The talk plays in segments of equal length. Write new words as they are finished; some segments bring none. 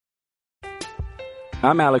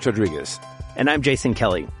I'm Alex Rodriguez. And I'm Jason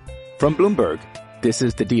Kelly. From Bloomberg, this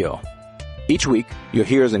is The Deal. Each week, you'll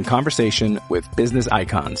hear us in conversation with business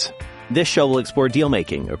icons. This show will explore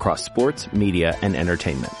deal-making across sports, media, and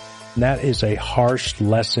entertainment. That is a harsh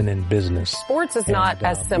lesson in business. Sports is not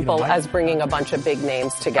as simple as bringing a bunch of big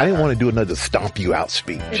names together. I didn't want to do another stomp you out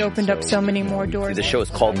speech. It opened up so many more doors. The show is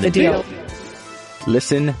called The Deal.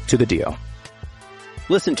 Listen to The Deal.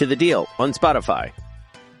 Listen to The Deal on Spotify.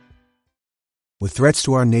 With threats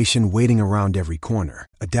to our nation waiting around every corner,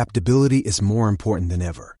 adaptability is more important than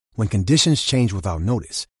ever. When conditions change without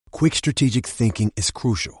notice, quick strategic thinking is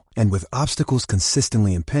crucial. And with obstacles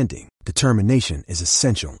consistently impending, determination is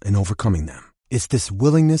essential in overcoming them. It's this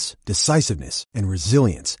willingness, decisiveness, and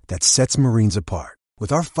resilience that sets Marines apart.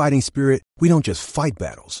 With our fighting spirit, we don't just fight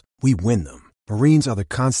battles, we win them. Marines are the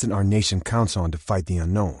constant our nation counts on to fight the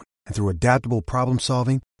unknown. And through adaptable problem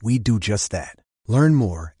solving, we do just that. Learn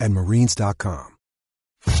more at marines.com.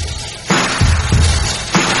 All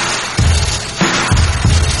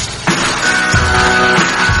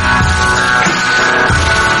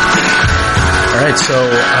right, so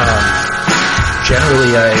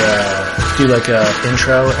generally I do like a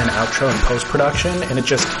intro and outro and post-production, and it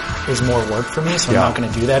just is more work for me, so I'm not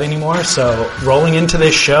going to do that anymore. So rolling into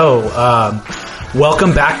this show,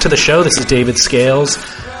 welcome back to the show. This is David Scales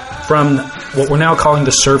from what we're now calling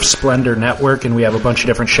the Surf Splendor Network, and we have a bunch of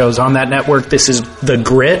different shows on that network. This is The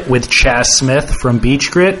Grit with Chaz Smith from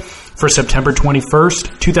Beach Grit for September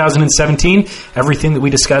 21st, 2017. Everything that we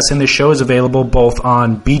discuss in this show is available both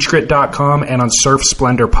on beachgrit.com and on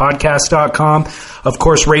surfsplendorpodcast.com. Of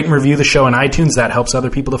course, rate and review the show on iTunes. That helps other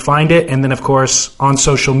people to find it. And then, of course, on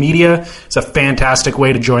social media, it's a fantastic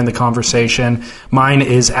way to join the conversation. Mine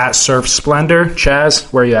is at Surf Splendor.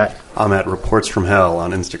 Chaz, where are you at? I'm at Reports from Hell on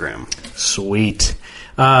Instagram. Sweet.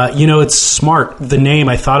 It's smart. The name,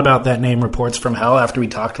 I thought about that name, Reports from Hell, after we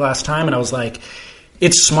talked last time, and I was like,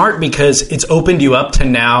 it's smart because it's opened you up to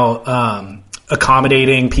now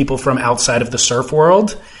accommodating people from outside of the surf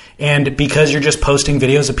world. And because you're just posting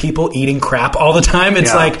videos of people eating crap all the time,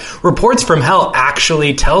 it's like Reports from Hell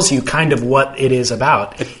actually tells you kind of what it is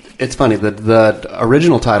about. It's funny. The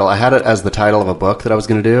original title, I had it as the title of a book that I was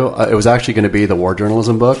going to do. It was actually going to be the war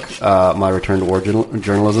journalism book, My Return to War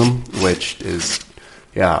Journalism, which is,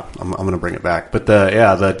 I'm going to bring it back. But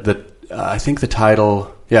I think the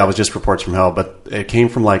title... Yeah, it was just Reports from Hell, but it came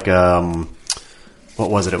from like, what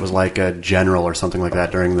was it? It was like a general or something like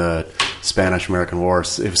that during the Spanish-American War. It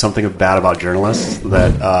was something bad about journalists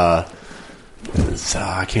that, I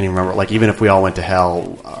can't even remember. Like, even if we all went to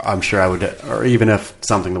hell, I'm sure I would, or even if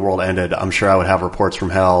the world ended, I'm sure I would have Reports from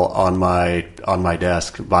Hell on my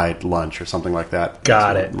desk by lunch or something like that.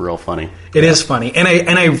 Got it. Real funny. It is funny. And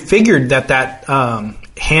I figured that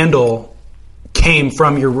handle came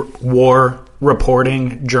from your war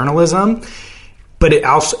reporting journalism, but it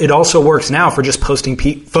also works now for just posting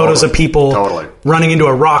photos of people running into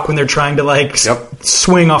a rock when they're trying to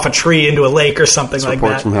swing off a tree into a lake or something like that.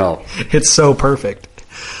 Reports from Hell. It's so perfect.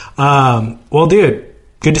 Well, dude,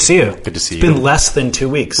 good to see you. Good to see you. It's been less than 2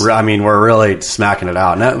 weeks. I mean, we're really smacking it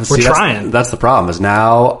out. We're trying. That's the problem. Is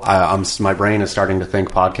now my brain is starting to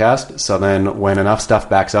think podcast. So then, when enough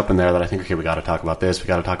stuff backs up in there that I think, okay, we got to talk about this,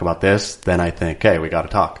 then I think, hey, we got to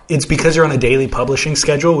talk. It's because you're on a daily publishing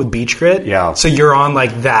schedule with Beach Grit. Yeah. So you're on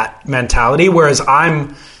like that mentality, whereas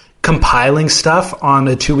I'm compiling stuff on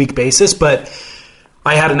a 2-week basis. But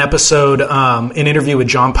I had an episode, an interview with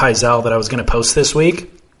John Pizell that I was going to post this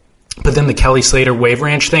week. But then the Kelly Slater Wave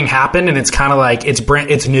Ranch thing happened, and it's kind of like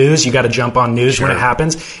it's news. You got to jump on news when it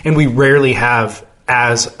happens, and we rarely have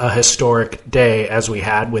as a historic day as we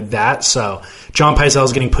had with that. So John Pizell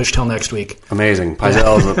is getting pushed till next week. Amazing.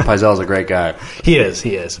 Pizell's a great guy. He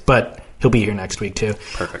is, but he'll be here next week too.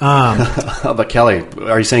 Perfect. But Kelly,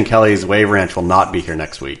 are you saying Kelly's Wave Ranch will not be here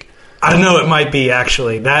next week? I don't know. It might be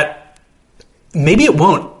actually. Maybe it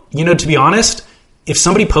won't. To be honest. If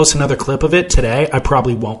somebody posts another clip of it today, I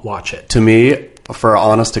probably won't watch it. To me, for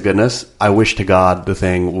honest to goodness, I wish to God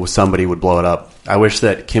somebody would blow it up. I wish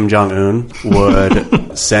that Kim Jong-un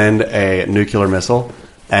would send a nuclear missile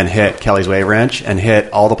and hit Kelly's Wave Ranch and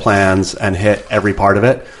hit all the plans and hit every part of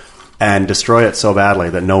it and destroy it so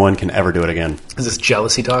badly that no one can ever do it again. Is this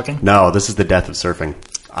jealousy talking? No, this is the death of surfing.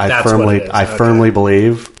 I firmly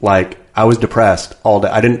believe, I was depressed all day.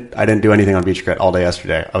 I didn't do anything on Beach Grit all day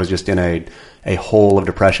yesterday. I was just in a hole of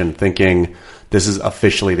depression thinking this is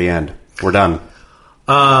officially the end. We're done.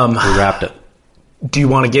 We wrapped it. Do you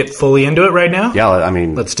want to get fully into it right now? Yeah, I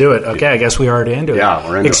mean... Let's do it. Okay, I guess we are already into it. Yeah,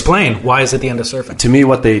 we're into Explain. Why is it the end of surfing? To me,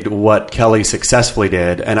 what Kelly successfully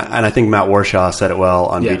did, and I think Matt Warshaw said it well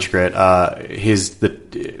on Beach Grit,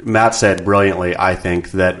 Matt said brilliantly, I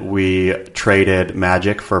think, that we traded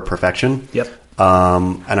magic for perfection. Yep.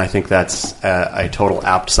 And I think that's a total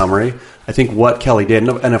apt summary. I think what Kelly did,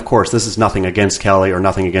 and of course, this is nothing against Kelly or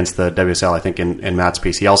nothing against the WSL. I think in Matt's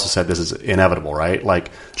piece, he also said this is inevitable, right?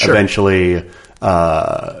 Like, eventually...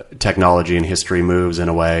 technology and history moves in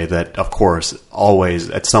a way that, of course, always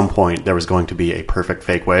at some point there was going to be a perfect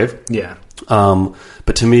fake wave. Yeah.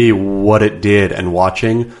 But to me, what it did and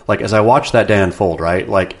watching, like as I watched that day unfold, right?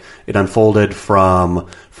 Like it unfolded from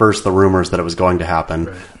first the rumors that it was going to happen.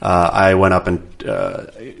 Right. I went up and,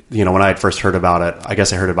 when I had first heard about it, I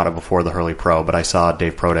guess I heard about it before the Hurley Pro, but I saw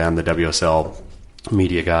Dave Prodan, the WSL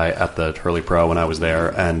media guy at the Hurley Pro when I was there,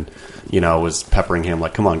 and was peppering him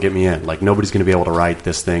like, come on, get me in. Like, nobody's going to be able to write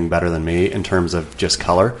this thing better than me in terms of just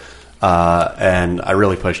color. And I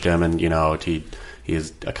really pushed him, and, he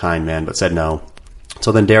is a kind man, but said no.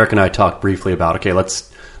 So then Derek and I talked briefly about, okay,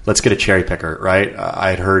 let's get a cherry picker, right? I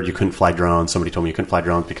had heard you couldn't fly drones. Somebody told me you couldn't fly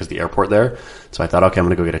drones because of the airport there. So I thought, okay, I'm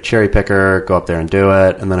going to go get a cherry picker, go up there and do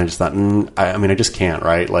it. And then I just thought, I just can't,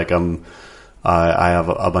 right? Like, I have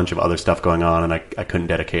a bunch of other stuff going on, and I couldn't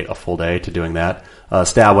dedicate a full day to doing that.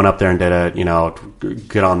 Stab went up there and did it,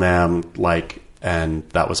 good on them, and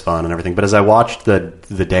that was fun and everything. But as I watched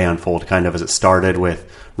the day unfold, kind of as it started with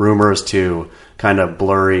rumors to kind of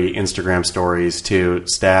blurry Instagram stories to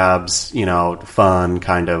Stabs, fun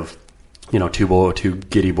kind of, two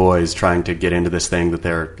giddy boys trying to get into this thing that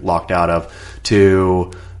they're locked out of,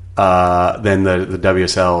 to then the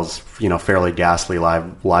WSL's fairly ghastly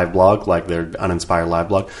live blog, like their uninspired live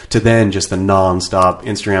blog, to then just the nonstop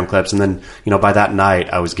Instagram clips. And then by that night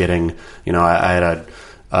I was getting I had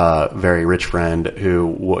a very rich friend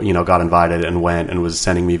who got invited and went and was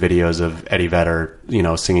sending me videos of Eddie Vedder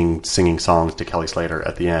singing songs to Kelly Slater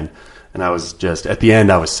at the end. And I was just at the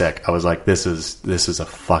end I was sick. I was like, this is a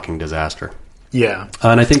fucking disaster. Yeah.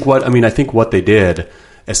 And I think what they did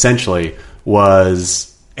essentially was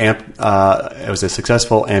it was a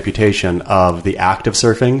successful amputation of the act of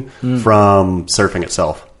surfing from surfing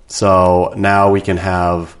itself. So now we can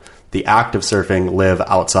have the act of surfing live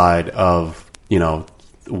outside of,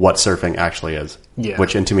 what surfing actually is. Yeah.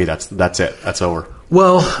 Which, and to me, that's it. That's over.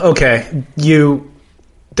 Well, okay.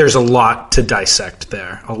 There's a lot to dissect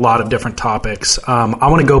there. A lot of different topics. I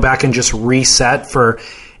want to go back and just reset for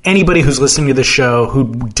anybody who's listening to this show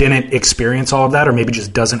who didn't experience all of that, or maybe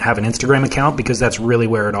just doesn't have an Instagram account, because that's really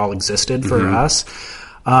where it all existed for us.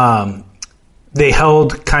 They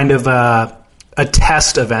held kind of a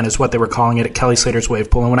test event is what they were calling it at Kelly Slater's Wave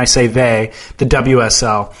Pool. And when I say they, the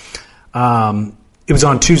WSL, it was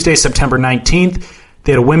on Tuesday, September 19th.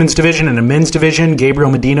 They had a women's division and a men's division. Gabriel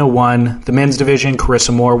Medina won the men's division.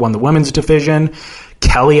 Carissa Moore won the women's division.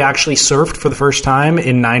 Kelly actually surfed for the first time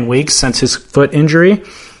in 9 weeks since his foot injury.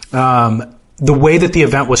 The way that the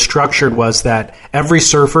event was structured was that every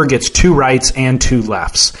surfer gets 2 rights and 2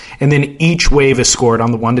 lefts. And then each wave is scored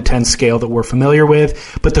on the 1 to 10 scale that we're familiar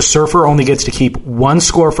with. But the surfer only gets to keep 1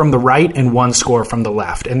 score from the right and 1 score from the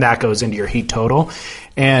left. And that goes into your heat total.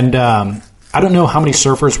 And I don't know how many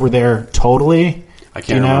surfers were there totally. I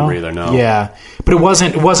can't remember either, no. Yeah. But it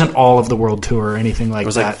wasn't all of the world tour or anything like that. It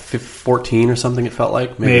was like 14 or something, it felt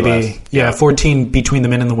like. Maybe less. Yeah, 14 between the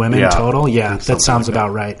men and the women total. Yeah, that sounds like about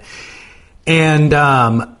right. And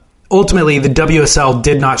ultimately, the WSL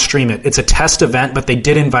did not stream it. It's a test event, but they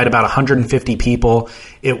did invite about 150 people.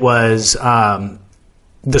 It was the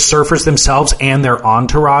surfers themselves and their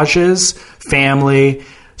entourages, family,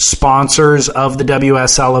 sponsors of the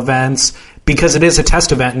WSL events, because it is a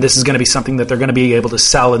test event, and this is going to be something that they're going to be able to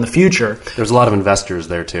sell in the future. There's a lot of investors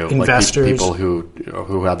there, too. Investors. Like people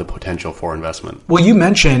who have the potential for investment. Well, you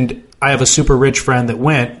mentioned I have a super rich friend that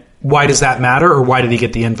went. Why does that matter, or why did he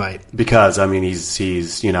get the invite? Because, I mean,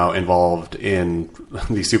 he's involved in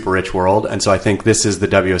the super rich world, and so I think this is the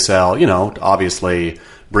WSL, obviously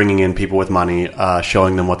bringing in people with money,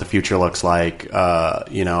 showing them what the future looks like.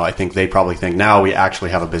 I think they probably think now we actually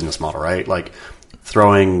have a business model, right? Like,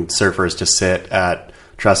 throwing surfers to sit at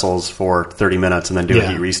trestles for 30 minutes and then do a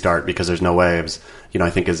heat restart because there's no waves,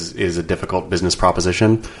 I think is a difficult business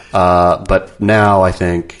proposition. But now I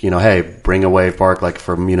think, hey, bring a wave park like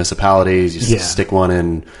for municipalities, you stick one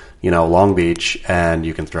in, Long Beach, and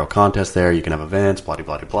you can throw contests there, you can have events, blah,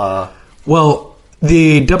 blah, blah, blah. Well,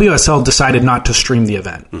 the WSL decided not to stream the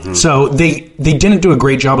event. Mm-hmm. So they didn't do a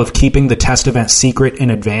great job of keeping the test event secret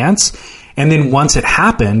in advance. And then once it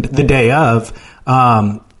happened, the day of,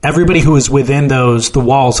 everybody who was within the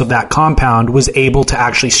walls of that compound was able to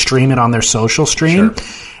actually stream it on their social stream. Sure.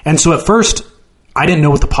 And so at first, I didn't know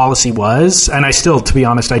what the policy was, and I still, to be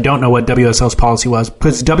honest, I don't know what WSL's policy was,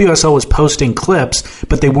 because WSL was posting clips,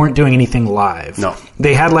 but they weren't doing anything live. No.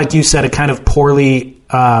 They had, like you said, a kind of poorly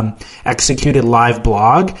executed live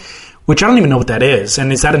blog, which I don't even know what that is.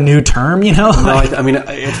 And is that a new term, you know? No, I mean,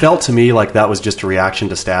 it felt to me like that was just a reaction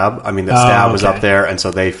to Stab. I mean, that Stab was up there, and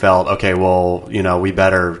so they felt, okay, well, you know, we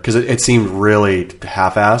better, because it seemed really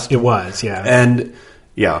half-assed. It was, yeah. And,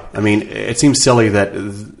 yeah, I mean, it seems silly that,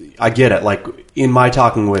 I get it, like, in my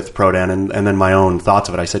talking with Prodan and then my own thoughts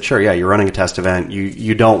of it, I said, sure, yeah, you're running a test event.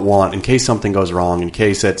 You don't want, in case something goes wrong, in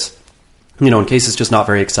case it's, you know, in case it's just not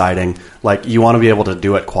very exciting, like, you want to be able to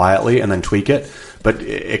do it quietly and then tweak it. But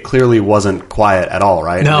it clearly wasn't quiet at all,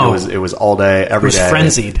 right? No. It was all day, every day. It was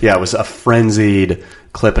frenzied. Yeah, it was a frenzied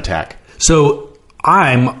clip attack. So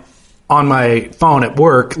I'm on my phone at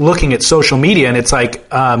work looking at social media, and it's like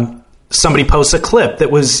somebody posts a clip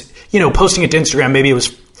that was, you know, posting it to Instagram. Maybe it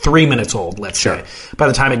was 3 minutes old, let's say. By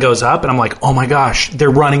the time it goes up, and I'm like, oh my gosh, they're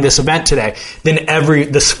running this event today. Then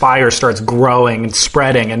this fire starts growing and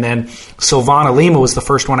spreading. And then Silvana Lima was the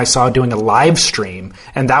first one I saw doing a live stream,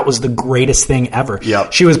 and that was the greatest thing ever.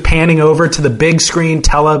 Yep. She was panning over to the big screen,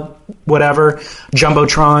 whatever,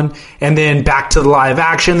 Jumbotron, and then back to the live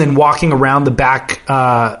action, then walking around the back,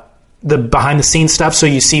 the behind the scenes stuff. So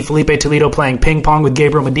you see Felipe Toledo playing ping pong with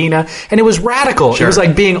Gabriel Medina, and it was radical. Sure. It was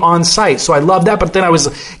like being on site. So I love that. But then I was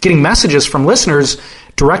getting messages from listeners,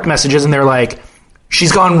 direct messages, and they're like,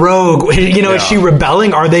 she's gone rogue. You know, Is she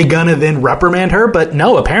rebelling? Are they going to then reprimand her? But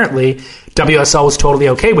no, apparently WSL was totally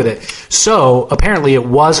okay with it. So apparently it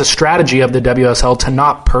was a strategy of the WSL to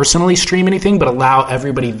not personally stream anything, but allow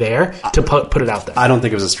everybody there to put it out there. I don't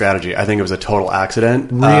think it was a strategy. I think it was a total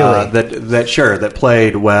accident. Really? That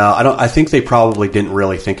played well. I think they probably didn't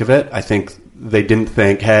really think of it. I think they didn't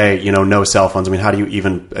think, hey, you know, no cell phones. I mean, how do you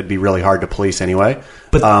even, it'd be really hard to police anyway.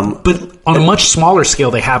 But on a much smaller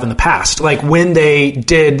scale, they have in the past. Like when they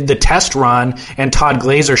did the test run and Todd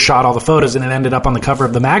Glazer shot all the photos and it ended up on the cover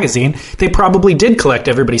of the magazine, they probably did collect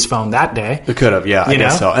everybody's phone that day. It could have, yeah, I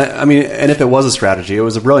guess so. I mean, and if it was a strategy, it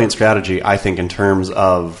was a brilliant strategy, I think, in terms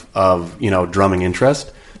of you know, drumming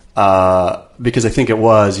interest. Because I think it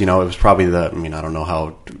was, you know, it was probably I don't know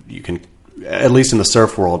how you can, at least in the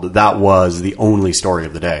surf world, that was the only story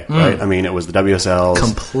of the day, right? I mean, it was the WSL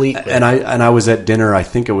completely. And I was at dinner, I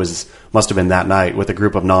think must have been that night, with a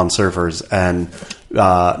group of non-surfers, and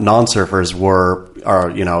non-surfers are,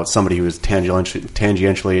 you know, somebody who was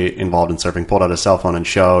tangentially involved in surfing pulled out a cell phone and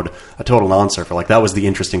showed a total non-surfer. Like, that was the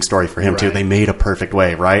interesting story for him, too. They made a perfect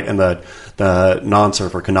wave, right? And the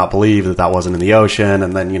non-surfer could not believe that wasn't in the ocean.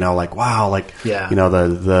 And then, you know, like, wow, like, you know,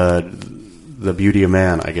 the beauty of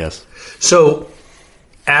man, I guess. So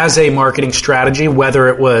as a marketing strategy, whether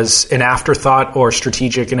it was an afterthought or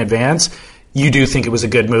strategic in advance, you do think it was a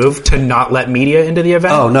good move to not let media into the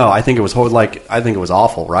event? Oh, no, I think it was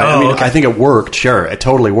awful, right? I think it worked, sure. It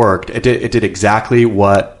totally worked. It did exactly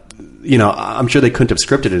what, you know, I'm sure they couldn't have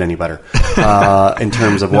scripted it any better in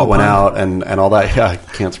terms of what went out and all that. Yeah, I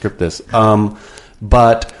can't script this.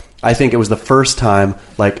 But I think it was the first time,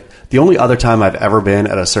 like, the only other time I've ever been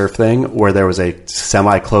at a surf thing where there was a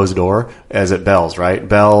semi-closed door is at Bell's, right?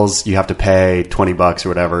 Bell's, you have to pay $20 or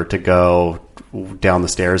whatever to go down the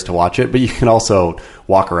stairs to watch it, but you can also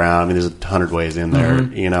walk around. I mean, there's 100 ways in there,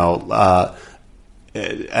 you know.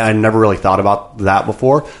 I never really thought about that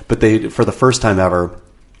before, but for the first time ever,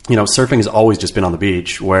 you know, surfing has always just been on the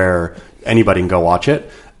beach where anybody can go watch it.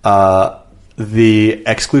 The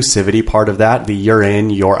exclusivity part of that, the you're in,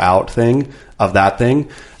 you're out thing of that thing,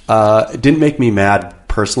 it didn't make me mad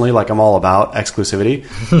personally. Like, I'm all about exclusivity,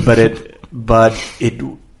 but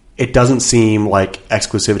it doesn't seem like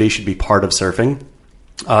exclusivity should be part of surfing.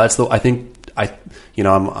 I'm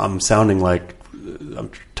sounding like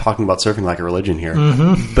I'm talking about surfing like a religion here,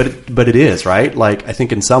 but it is, right? Like, I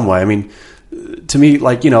think in some way, I mean, to me,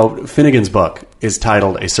 like, you know, Finnegan's book is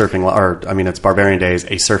titled it's Barbarian Days,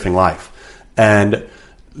 A Surfing Life, and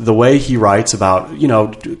the way he writes about, you know,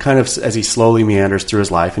 kind of as he slowly meanders through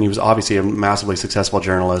his life, and he was obviously a massively successful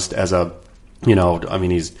journalist as a, you know, I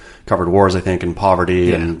mean, he's covered wars, I think, and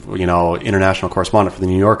poverty, and, you know, international correspondent for the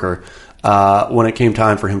New Yorker. When it came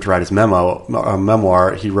time for him to write his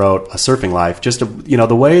memoir, he wrote A Surfing Life. Just, you know,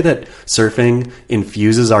 the way that surfing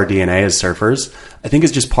infuses our DNA as surfers, I think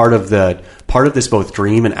is just part of this both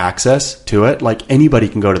dream and access to it. Like, anybody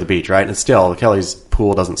can go to the beach, right? And still, Kelly's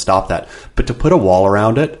pool doesn't stop that. But to put a wall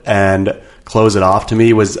around it and close it off, to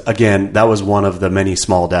me, was, again, that was one of the many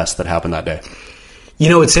small deaths that happened that day. You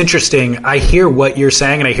know, it's interesting. I hear what you're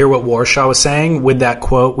saying, and I hear what Warshaw was saying with that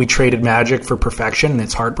quote, "We traded magic for perfection," and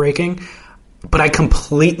it's heartbreaking. But I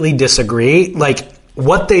completely disagree. Like,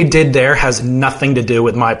 what they did there has nothing to do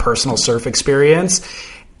with my personal surf experience.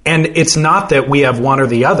 And it's not that we have one or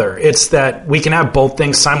the other. It's that we can have both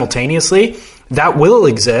things simultaneously. That will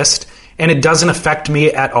exist, and it doesn't affect me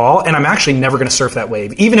at all. And I'm actually never going to surf that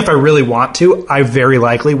wave. Even if I really want to, I very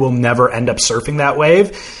likely will never end up surfing that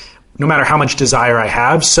wave, no matter how much desire I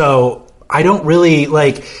have. So I don't really,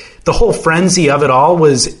 like, the whole frenzy of it all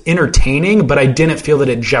was entertaining, but I didn't feel that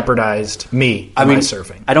it jeopardized me in my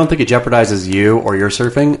surfing. I don't think it jeopardizes you or your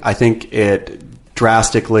surfing. I think it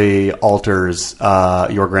drastically alters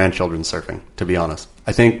your grandchildren's surfing, to be honest.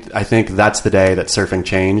 I think that's the day that surfing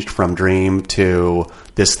changed from dream to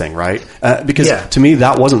this thing, right? Because to me,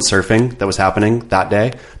 that wasn't surfing that was happening that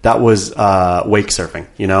day. That was wake surfing,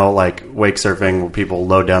 you know, like wake surfing where people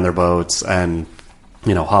load down their boats and,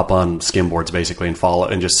 you know, hop on skimboards basically and follow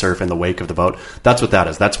and just surf in the wake of the boat. That's what that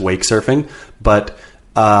is. That's wake surfing. But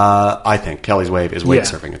I think Kelly's Wave is wake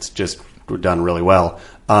surfing. It's just done really well.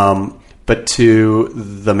 But to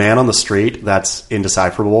the man on the street, that's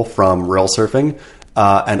indecipherable from real surfing.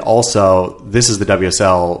 And also, this is the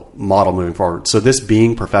WSL model moving forward. So this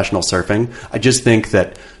being professional surfing, I just think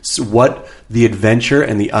that what the adventure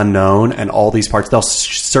and the unknown and all these parts, they'll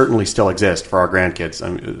certainly still exist for our grandkids,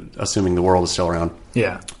 assuming the world is still around.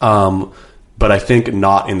 Yeah. But I think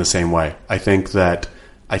not in the same way. I think the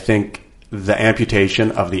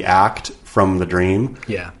amputation of the act from the dream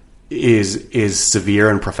is severe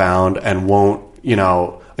and profound and won't, you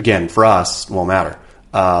know, again, for us, won't matter.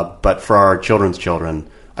 But for our children's children,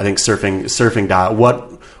 I think surfing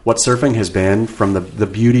what surfing has been from the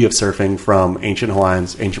beauty of surfing from ancient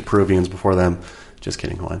Hawaiians, ancient Peruvians before them, just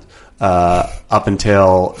kidding, Hawaiians, up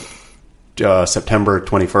until September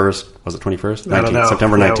 21st. Was it 21st? 19th,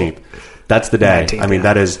 September 19th. That's the day. 19th, I mean,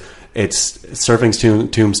 it's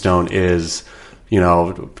surfing's tombstone is, you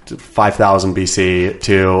know, 5,000 BC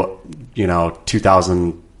to, you know,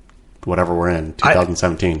 2000, whatever we're in,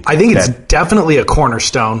 2017. I think it's definitely a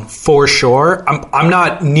cornerstone for sure. I'm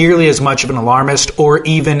not nearly as much of an alarmist or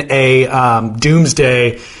even a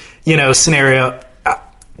doomsday, you know, scenario.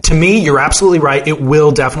 To me, you're absolutely right. It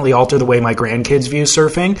will definitely alter the way my grandkids view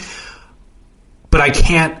surfing, but I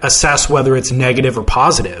can't assess whether it's negative or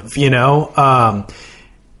positive, you know?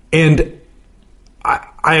 And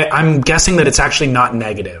I'm guessing that it's actually not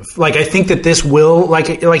negative. Like, I think that this will, like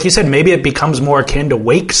you said, maybe it becomes more akin to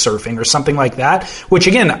wake surfing or something like that, which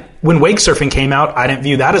again, when wake surfing came out, I didn't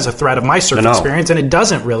view that as a threat of my surf experience, and it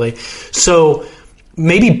doesn't really. So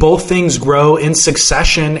maybe both things grow in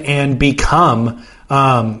succession and become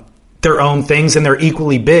their own things, and they're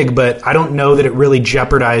equally big, but I don't know that it really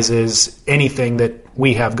jeopardizes anything that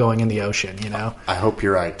we have going in the ocean, you know? I hope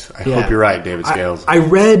you're right. I hope you're right, David Scales. I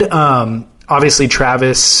read... obviously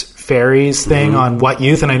Travis Ferry's thing on What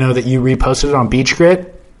Youth, and I know that you reposted it on Beach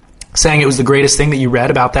Grit, saying it was the greatest thing that you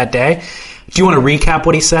read about that day. Do you want to recap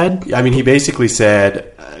what he said? I mean, he basically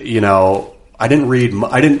said, you know, I didn't read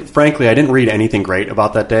anything great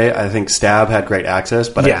about that day. I think Stab had great access,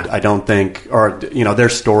 but I don't think, or, you know, their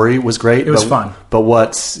story was great. It was fun. But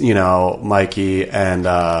what's, you know, Mikey and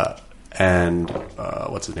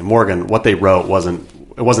what's his name, Morgan, what they wrote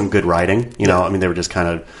wasn't good writing. You know, I mean, they were just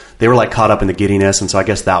they were like caught up in the giddiness, and so I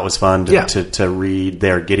guess that was fun to read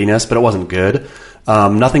their giddiness, but it wasn't good.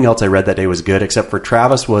 Nothing else I read that day was good, except for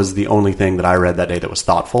Travis was the only thing that I read that day that was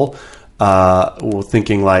thoughtful.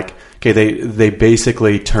 Thinking like, okay, they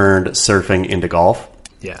basically turned surfing into golf.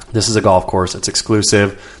 Yeah, this is a golf course. It's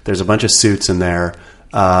exclusive. There's a bunch of suits in there.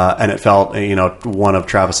 And it felt, you know, one of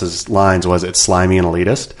Travis's lines was, it's slimy and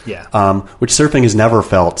elitist. Yeah. Which surfing has never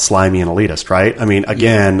felt slimy and elitist, right? I mean,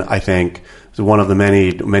 again, I think one of the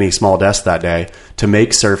many small deaths that day to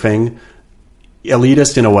make surfing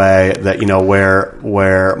elitist in a way that, you know,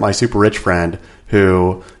 where my super rich friend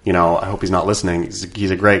who, you know, I hope he's not listening.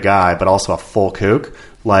 He's a great guy, but also a full kook.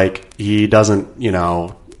 Like, he doesn't, you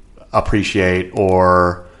know, appreciate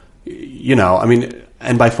or, you know, I mean,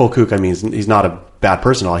 and by full kook, I mean, he's not a bad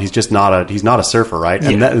person at all. He's just not a surfer, right?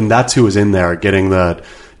 Yeah. And that's who was in there getting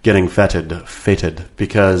feted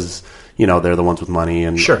because, you know, they're the ones with money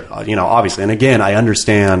and, sure. You know, obviously. And again, I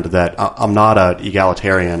understand that I'm not an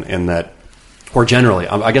egalitarian in that, or generally,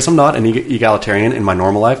 I guess I'm not an egalitarian in my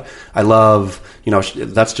normal life. I love, you know,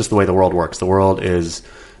 that's just the way the world works. The world is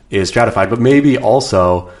stratified, but maybe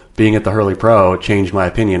also being at the Hurley Pro changed my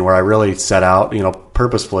opinion, where I really set out, you know,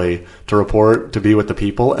 purposefully to report, to be with the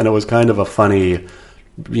people. And it was kind of a funny,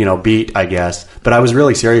 you know, beat, I guess, but I was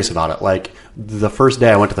really serious about it. Like, the first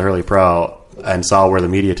day I went to the Hurley Pro, and saw where the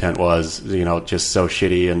media tent was, just so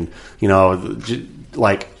shitty. And,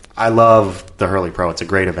 I love the Hurley Pro. It's a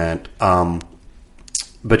great event.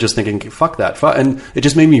 But just thinking, fuck that. And it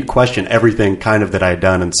just made me question everything kind of that I had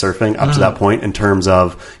done in surfing up to that point, in terms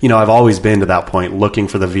of, I've always been to that point looking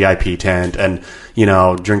for the VIP tent and,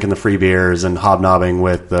 drinking the free beers and hobnobbing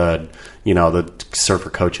with the surfer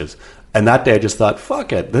coaches. And that day I just thought,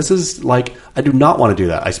 fuck it. This is I do not want to do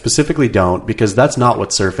that. I specifically don't, because that's not what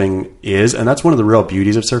surfing is. And that's one of the real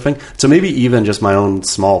beauties of surfing. So maybe even just my own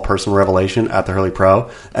small personal revelation at the Hurley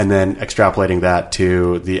Pro, and then extrapolating that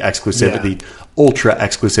to the exclusivity, the ultra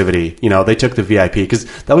exclusivity. They took the VIP,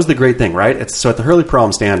 because that was the great thing, right? So at the Hurley Pro,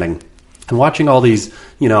 I'm standing and watching all these,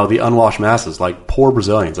 the unwashed masses, like poor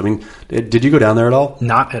Brazilians. I mean, did you go down there at all?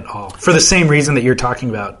 Not at all. For the same reason that you're talking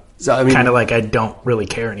about. So, kind of I don't really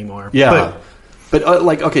care anymore. Yeah. But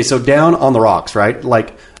okay, so down on the rocks, right?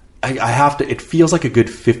 I have to, it feels like a good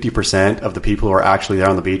 50% of the people who are actually there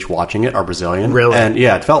on the beach watching it are Brazilian. Really? And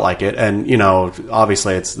yeah, it felt like it. And,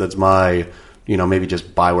 obviously that's my, maybe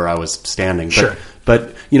just by where I was standing. Sure.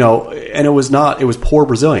 But, and it was poor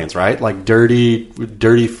Brazilians, right? Like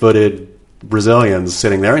dirty footed Brazilians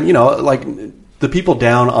sitting there. And, the people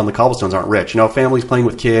down on the cobblestones aren't rich. Families playing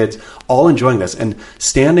with kids, all enjoying this. And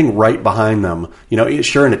standing right behind them,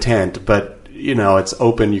 sure in a tent, but, it's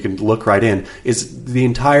open, you can look right in, is the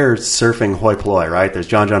entire surfing hoi polloi, right? There's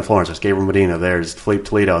John Florence, there's Gabriel Medina, there's Felipe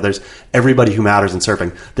Toledo, there's everybody who matters in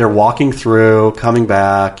surfing. They're walking through, coming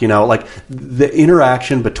back, the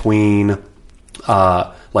interaction between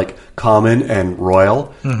Common and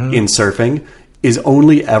Royal in surfing is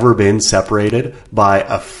only ever been separated by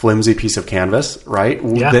a flimsy piece of canvas, right?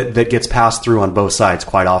 Yeah. That gets passed through on both sides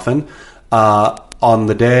quite often. On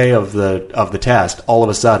the day of the test, all of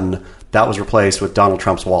a sudden that was replaced with Donald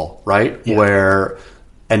Trump's wall, right? Yeah.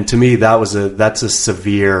 And to me that's a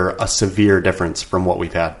severe difference from what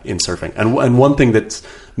we've had in surfing, and one thing that's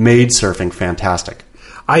made surfing fantastic.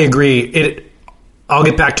 I agree. I'll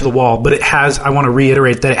get back to the wall, but I want to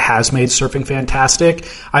reiterate that it has made surfing fantastic.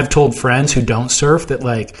 I've told friends who don't surf that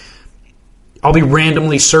I'll be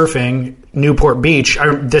randomly surfing Newport Beach.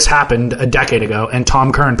 This happened a decade ago, and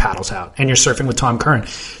Tom Curran paddles out, and you're surfing with Tom Curran.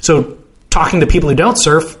 So talking to people who don't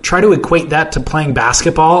surf, try to equate that to playing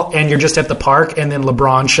basketball, and you're just at the park, and then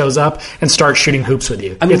LeBron shows up and starts shooting hoops with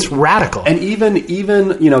you. It's radical. And even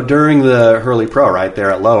during the Hurley Pro, right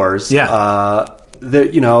there at Lowers,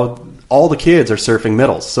 all the kids are surfing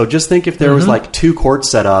middles. So just think if there was two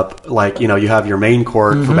courts set up, you have your main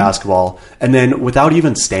court for basketball, and then without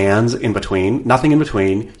even stands in between, nothing in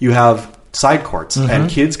between, you have side courts, and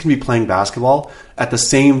kids can be playing basketball at the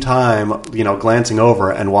same time, glancing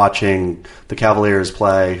over and watching the Cavaliers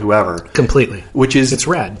play whoever. Completely. It's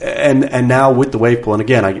rad. And now with the wave pool, and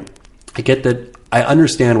again, I get that. I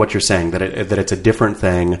understand what you're saying, that it's a different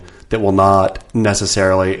thing that will not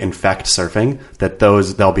necessarily infect surfing, that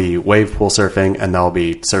there'll be wave pool surfing and there'll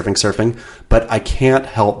be surfing, but I can't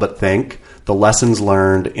help but think the lessons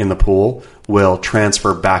learned in the pool will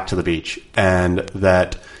transfer back to the beach, and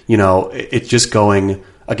that, it's just going,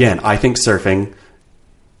 again, I think surfing,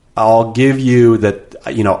 I'll give you that,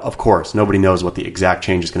 of course, nobody knows what the exact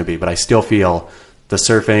change is going to be, but I still feel the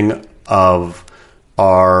surfing of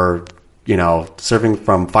our, surfing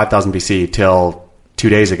from 5000 BC till 2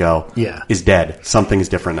 days ago is dead. Something is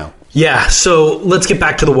different now. Yeah, so let's get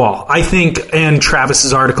back to the wall. I think, and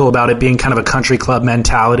Travis's article about it being kind of a country club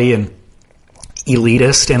mentality and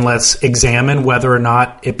elitist, and let's examine whether or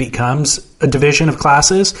not it becomes a division of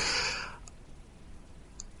classes.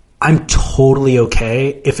 I'm totally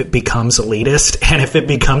okay if it becomes elitist and if it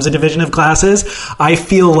becomes a division of classes. I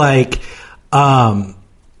feel like I'm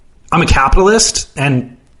a capitalist,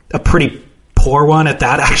 and a pretty poor one at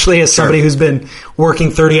that, actually, as somebody who's been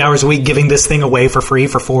working 30 hours a week giving this thing away for free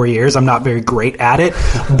for 4 years. I'm not very great at it,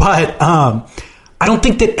 but I don't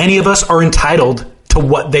think that any of us are entitled to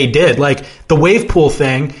what they did. Like the wave pool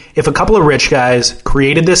thing, if a couple of rich guys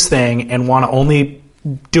created this thing and want to only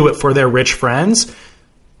do it for their rich friends,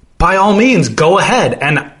 by all means, go ahead.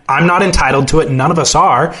 And I'm not entitled to it. None of us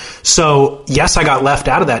are. So yes, I got left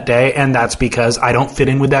out of that day, and that's because I don't fit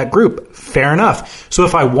in with that group. Fair enough. So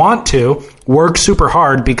if I want to work super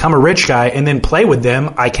hard, become a rich guy, and then play with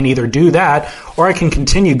them, I can either do that, or I can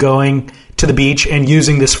continue going to the beach and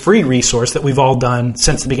using this free resource that we've all done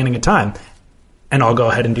since the beginning of time. And I'll go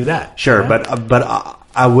ahead and do that. Sure, but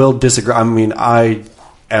I will disagree. I mean, I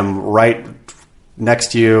am right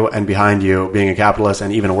next to you and behind you, being a capitalist,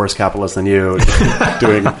 and even a worse capitalist than you,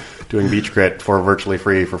 doing beach crit for virtually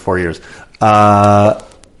free for 4 years. I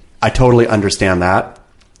totally understand that.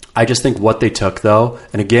 I just think what they took, though,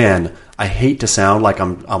 and again, I hate to sound like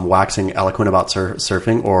I'm waxing eloquent about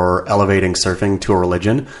surfing or elevating surfing to a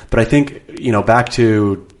religion, but I think, back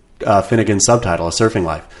to Finnegan's subtitle, A Surfing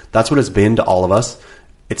Life. That's what it's been to all of us.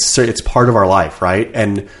 It's part of our life, right?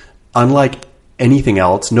 And unlike anything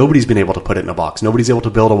else, nobody's been able to put it in a box. Nobody's able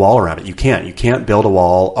to build a wall around it. You can't build a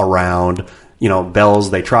wall around,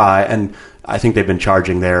 bells. They try, and I think they've been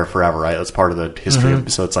charging there forever, right? That's part of the history.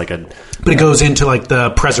 So it's like but it goes into like the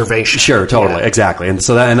preservation. Sure, totally, exactly. And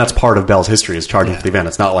so that's part of Bell's history is charging for the event.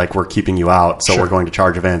 It's not like we're keeping you out, so we're going to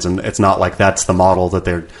charge events, and it's not like that's the model that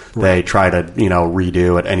they try to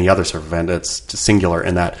redo at any other surf event. It's just singular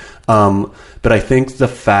in that. But I think the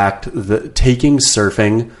fact that taking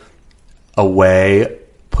surfing away,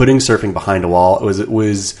 putting surfing behind a wall, it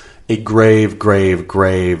was a grave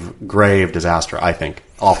disaster. I think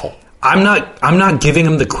awful. I'm not giving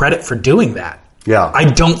them the credit for doing that. Yeah. I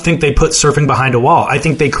don't think they put surfing behind a wall. I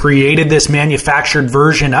think they created this manufactured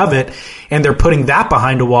version of it, and they're putting that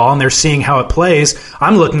behind a wall, and they're seeing how it plays.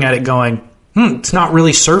 I'm looking at it going, it's not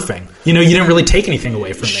really surfing. You didn't really take anything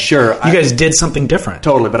away from me. Sure. You guys did something different.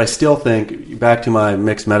 Totally, but I still think, back to my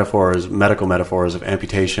mixed medical metaphors of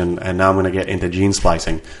amputation, and now I'm going to get into gene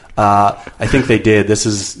splicing. I think they did. This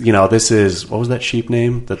is, what was that sheep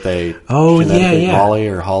name that they... Oh, yeah. Molly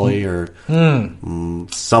or Holly or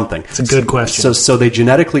something. It's a good question. So they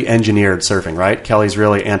genetically engineered surfing, right? Kelly's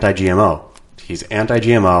really anti-GMO. He's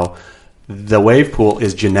anti-GMO. The wave pool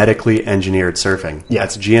is genetically engineered surfing. Yeah.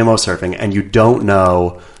 That's GMO surfing, and you don't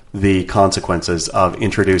know the consequences of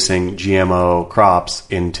introducing GMO crops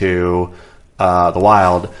into the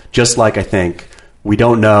wild, just like I think we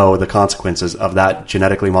don't know the consequences of that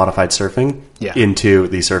genetically modified surfing into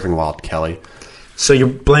the surfing wild, Kelly. So you're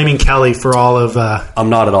blaming Kelly for all of... I'm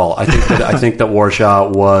not at all. I think that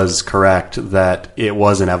Warshaw was correct that it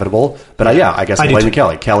was inevitable. But I guess I'm blaming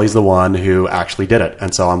Kelly. Kelly's the one who actually did it,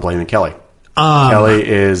 and so I'm blaming Kelly. Kelly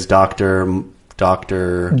is Dr.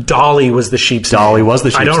 Dolly was the sheep's name. Dolly was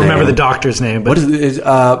the sheep's name. I don't remember the doctor's name. But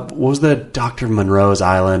what was the Dr. Monroe's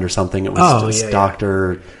Island or something? It was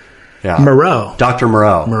Dr. Yeah. Moreau. Dr.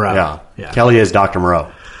 Moreau. Yeah. Kelly is Dr.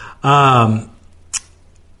 Moreau.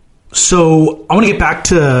 So I want to get back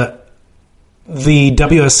to the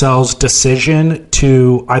WSL's decision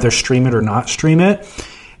to either stream it or not stream it.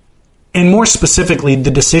 And more specifically,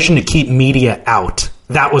 the decision to keep media out.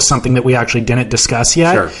 That was something that we actually didn't discuss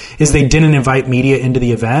yet, is they didn't invite media into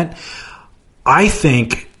the event. I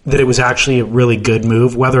think that it was actually a really good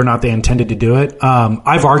move, whether or not they intended to do it.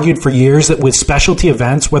 I've argued for years that with specialty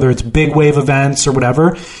events, whether it's big wave events or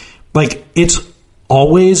whatever, like it's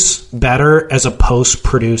always better as a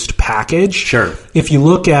post-produced package. Sure. If you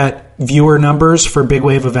look at viewer numbers for big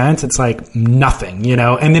wave events, it's like nothing,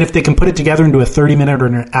 And then if they can put it together into a 30-minute or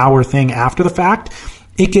an hour thing after the fact,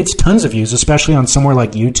 it gets tons of views, especially on somewhere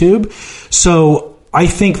like YouTube. So I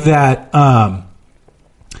think that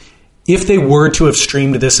if they were to have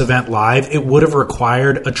streamed this event live, it would have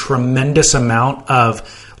required a tremendous amount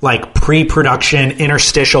of like pre-production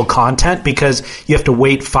interstitial content because you have to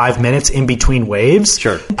wait 5 minutes in between waves.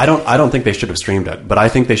 Sure. I don't think they should have streamed it, but I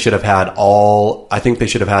think they should have had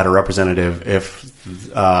a representative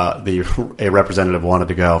if a representative wanted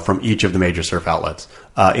to go from each of the major surf outlets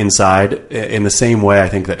inside. In the same way, I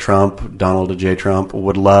think that Donald J. Trump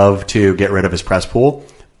would love to get rid of his press pool.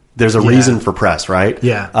 There's a reason for press, right?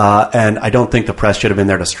 Yeah. And I don't think the press should have been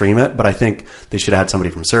there to stream it, but I think they should have had somebody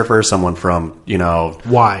from Surfer, someone from,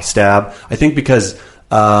 Why? Stab. I think because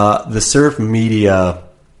the surf media,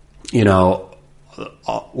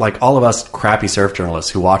 like all of us crappy surf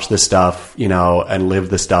journalists who watch this stuff, and live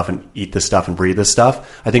this stuff and eat this stuff and breathe this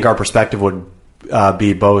stuff, I think our perspective would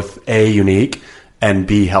be both A, unique, and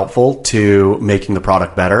be helpful to making the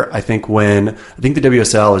product better. I think the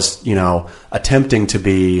WSL is, attempting to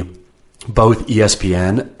be both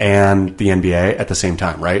ESPN and the NBA at the same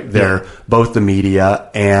time, right? They're both the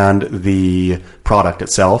media and the product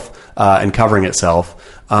itself, and covering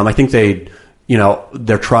itself. I think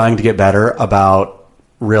they're trying to get better about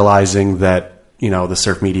realizing that, the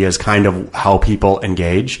surf media is kind of how people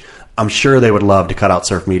engage. I'm sure they would love to cut out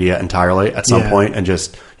surf media entirely at some point and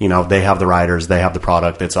just, they have the riders, they have the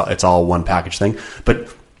product. It's all one package thing.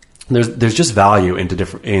 But there's just value in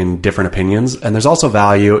different opinions. And there's also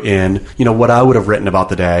value in, what I would have written about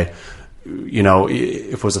the day.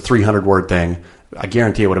 If it was a 300-word thing, I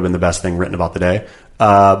guarantee it would have been the best thing written about the day.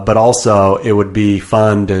 But also it would be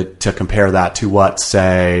fun to compare that to what,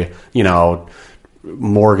 say,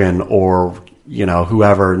 Morgan or,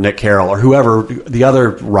 whoever, Nick Carroll or whoever the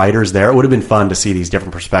other writers there. It would have been fun to see these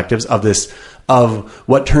different perspectives of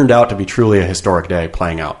what turned out to be truly a historic day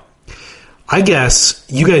playing out. I guess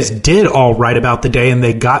you guys did all write about the day, and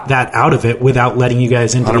they got that out of it without letting you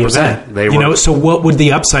guys into the 100%. event. So what would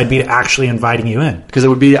the upside be to actually inviting you in? Because it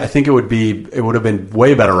would have been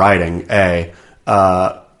way better writing,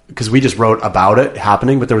 because we just wrote about it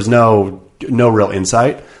happening, but there was no real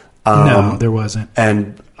insight. No, there wasn't.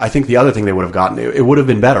 And I think the other thing they would have gotten, it would have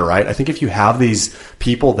been better, right? I think if you have these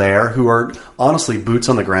people there who are honestly boots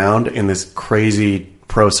on the ground in this crazy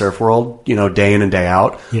pro surf world, day in and day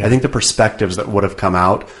out, I think the perspectives that would have come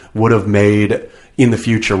out would have made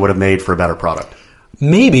for a better product.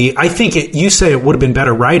 Maybe. I think you say it would have been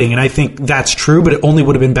better writing, and I think that's true, but it only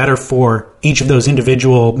would have been better for each of those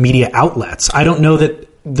individual media outlets. I don't know that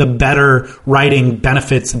the better writing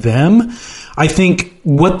benefits them. I think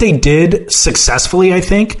what they did successfully,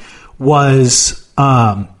 was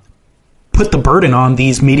put the burden on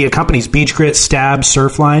these media companies, Beach Grit, Stab,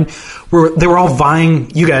 Surfline, where they were all vying,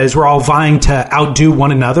 you guys were all vying to outdo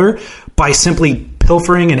one another by simply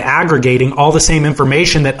pilfering and aggregating all the same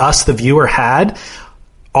information that us, the viewer, had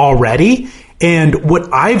already. And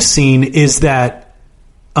what I've seen is that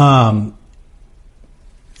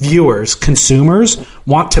viewers, consumers,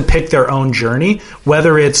 want to pick their own journey,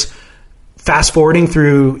 whether it's fast forwarding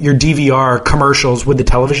through your DVR commercials with the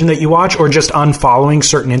television that you watch, or just unfollowing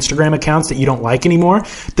certain Instagram accounts that you don't like anymore.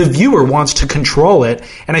 The viewer wants to control it.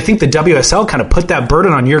 And I think the WSL kind of put that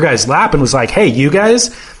burden on your guys' lap and was like, hey, you guys,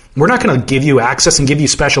 we're not going to give you access and give you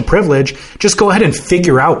special privilege. Just go ahead and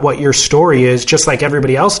figure out what your story is, just like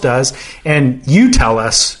everybody else does. And you tell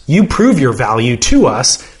us, you prove your value to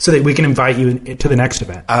us so that we can invite you to the next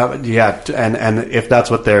event. And if that's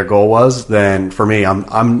what their goal was, then for me,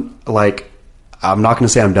 I'm not going to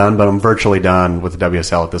say I'm done, but I'm virtually done with the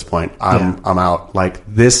WSL at this point. I'm out.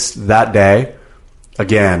 That day,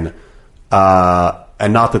 again,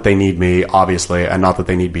 and not that they need me, obviously, and not that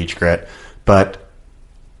they need Beach Grit, but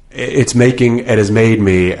it has made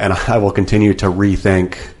me, and I will continue to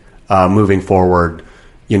rethink moving forward,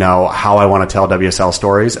 how I want to tell WSL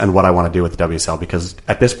stories and what I want to do with the WSL, because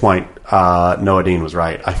at this point, Noah Dean was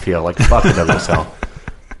right. I feel like fuck the WSL.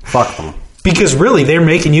 Fuck them. Because really, they're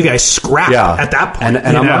making you guys scrap at that point.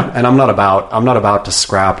 And I'm not about to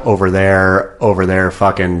scrap over their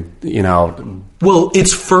fucking, Well,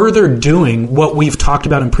 it's further doing what we've talked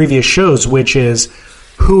about in previous shows, which is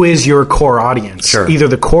who is your core audience? Sure. Either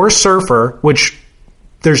the core surfer, which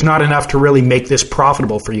there's not enough to really make this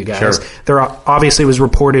profitable for you guys. Sure. There obviously was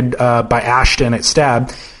reported by Ashton at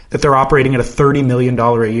Stab that they're operating at a $30 million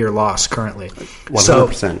a year loss currently.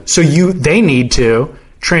 100%. So they need to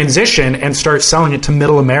transition and start selling it to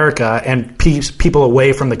middle America and people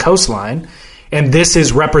away from the coastline. And this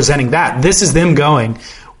is representing that. This is them going,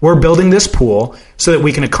 we're building this pool so that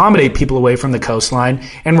we can accommodate people away from the coastline,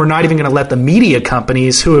 and we're not even going to let the media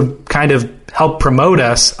companies who have kind of helped promote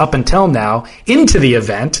us up until now into the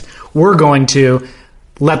event. We're going to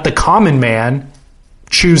let the common man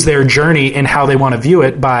choose their journey and how they want to view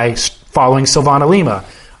it by following Silvana Lima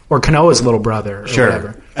or Kanoa's little brother or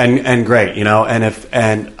whatever. And great,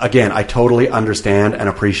 and again, I totally understand and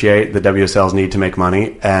appreciate the WSL's need to make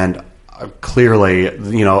money, and clearly,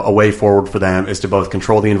 a way forward for them is to both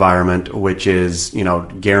control the environment, which is,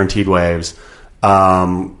 guaranteed waves.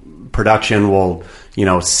 Production will,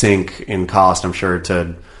 sink in cost, I'm sure,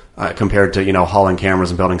 to compared to, hauling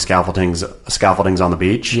cameras and building scaffoldings on the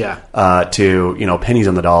beach. Yeah. To, pennies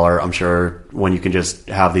on the dollar, I'm sure, when you can just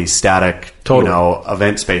have these static,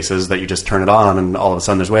 event spaces that you just turn it on and all of a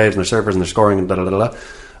sudden there's waves and there's surfers and there's scoring and da-da-da-da.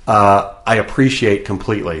 I appreciate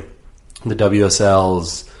completely the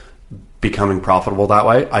WSL's becoming profitable that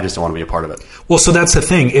way. I just don't want to be a part of it. Well, so that's the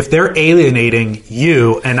thing. If they're alienating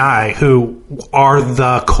you and I, who are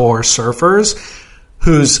the core surfers,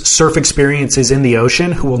 whose surf experience is in the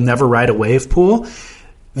ocean, who will never ride a wave pool,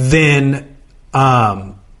 then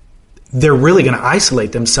they're really going to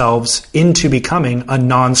isolate themselves into becoming a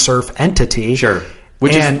non-surf entity. Sure.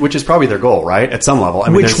 Which is probably their goal, right? At some level.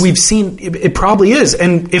 Which we've seen, it probably is.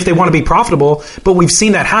 And if they want to be profitable, but we've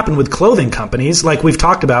seen that happen with clothing companies, like we've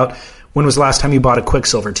talked about. When was the last time you bought a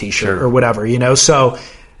Quiksilver t-shirt or whatever, So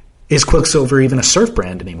is Quiksilver even a surf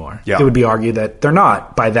brand anymore? Yeah. It would be argued that they're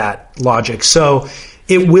not by that logic. So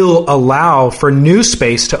it will allow for new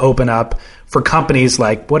space to open up for companies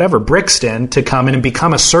like Brixton to come in and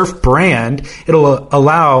become a surf brand. It'll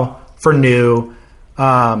allow for new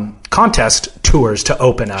contest tours to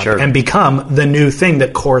open up and become the new thing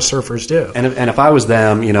that core surfers do. And if I was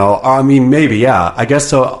them, maybe, yeah. I guess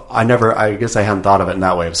so. I guess I hadn't thought of it in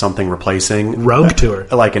that way, of something replacing Rogue Tour,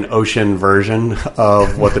 like an ocean version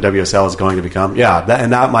of what the WSL is going to become. Yeah,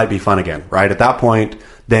 that might be fun again, right? At that point,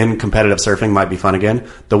 then competitive surfing might be fun again.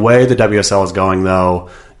 The way the WSL is going, though,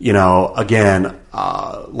 again,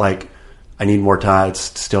 like I need more time.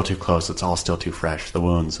 It's still too close. It's all still too fresh, the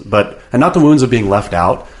wounds. And not the wounds of being left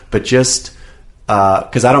out, but just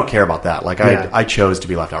because I don't care about that. Like I chose to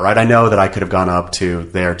be left out, right? I know that I could have gone up to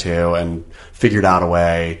there too and figured out a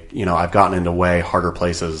way. I've gotten into way harder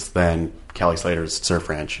places than Kelly Slater's surf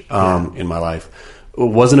ranch in my life. It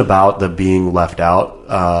wasn't about the being left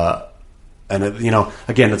out. And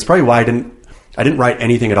again, that's probably why I didn't write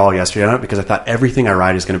anything at all yesterday on it, because I thought everything I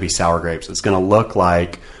write is going to be sour grapes. It's going to look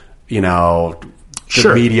like,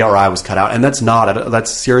 the media or I was cut out. And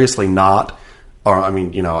that's seriously not, or I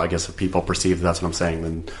mean, I guess if people perceive that's what I'm saying,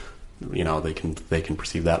 then, they can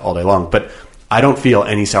perceive that all day long. But I don't feel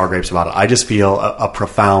any sour grapes about it. I just feel a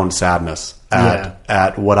profound sadness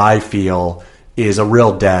at what I feel is a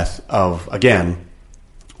real death of, again,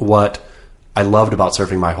 what I loved about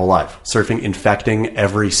surfing my whole life. Surfing infecting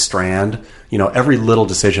every strand, every little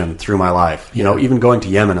decision through my life. Even going to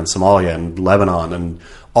Yemen and Somalia and Lebanon, and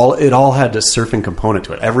it all had a surfing component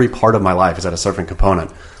to it. Every part of my life has had a surfing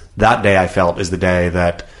component. That day I felt is the day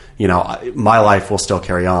that, my life will still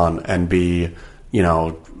carry on and be,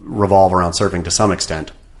 revolve around surfing to some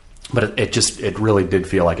extent. But it really did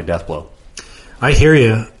feel like a death blow. I hear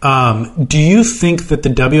you. Do you think that the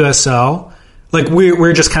WSL, like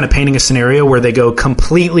we're just kind of painting a scenario where they go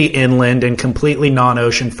completely inland and completely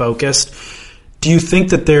non-ocean focused. Do you think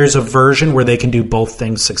that there's a version where they can do both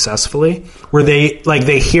things successfully? Where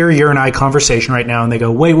they hear your and I conversation right now and they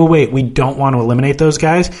go, wait, we don't want to eliminate those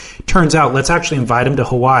guys. Turns out, let's actually invite them to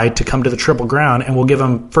Hawaii to come to the Triple Ground, and we'll give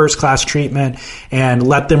them first class treatment and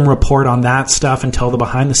let them report on that stuff and tell the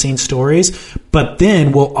behind the scenes stories. But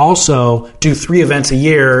then we'll also do 3 events a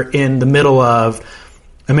year in the middle of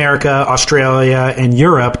America, Australia, and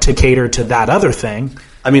Europe to cater to that other thing.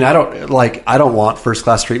 I mean, I don't want first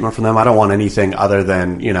class treatment from them. I don't want anything other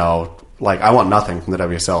than, I want nothing from the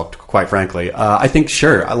WSL, quite frankly. I think,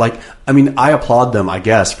 sure. I applaud them, I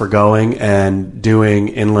guess, for going and doing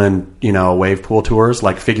inland, wave pool tours,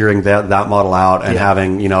 like figuring that model out and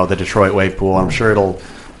having, the Detroit wave pool. I'm sure it'll,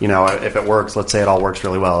 if it works, let's say it all works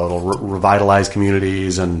really well, it'll revitalize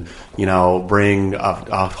communities and, bring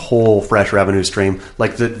a whole fresh revenue stream.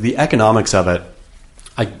 Like the economics of it,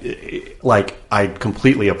 I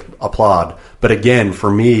completely applaud. But again,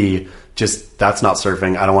 for me, just that's not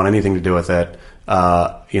surfing. I don't want anything to do with it.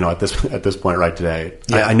 At this point right today,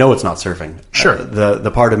 I know it's not surfing. Sure.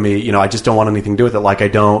 The part of me, I just don't want anything to do with it. Like I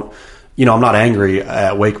don't, I'm not angry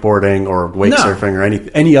at wakeboarding or wake surfing or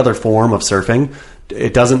any other form of surfing.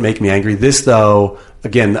 It doesn't make me angry. This though,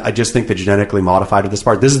 again, I just think the genetically modified of this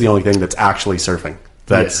part, this is the only thing that's actually surfing.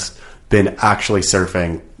 That's been actually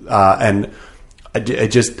surfing. And I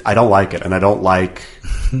don't like it, and I don't like.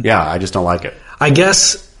 I just don't like it. I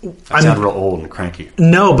guess I sound real old and cranky.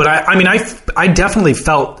 No, but I definitely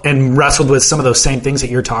felt and wrestled with some of those same things that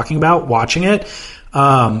you're talking about watching it.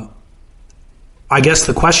 I guess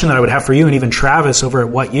the question that I would have for you and even Travis over at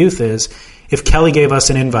What Youth is, if Kelly gave us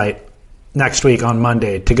an invite next week on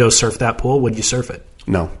Monday to go surf that pool, would you surf it?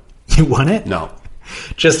 No. You wouldn't? No.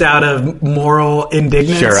 Just out of moral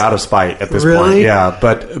indignance? Sure, out of spite at this point. Yeah,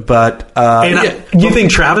 but you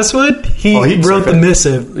think Travis would? He wrote the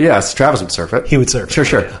missive. Yes, Travis would surf it. He would surf it.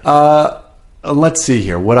 Sure. Let's see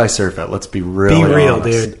here. Would I surf it? Let's be real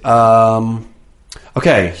honest. Dude.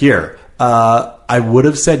 Okay, here. I would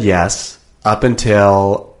have said yes up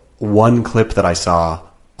until one clip that I saw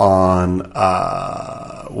on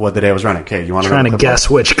what the day I was running. Okay, you want to trying to guess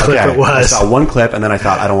which clip it was? I saw one clip and then I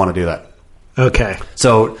thought I don't want to do that. Okay.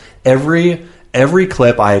 So every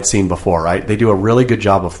clip I had seen before, right? They do a really good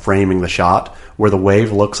job of framing the shot where the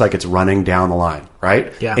wave looks like it's running down the line,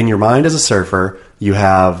 right? Yeah. In your mind as a surfer, you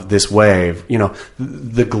have this wave.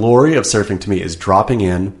 The glory of surfing to me is dropping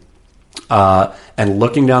in and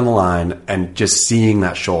looking down the line and just seeing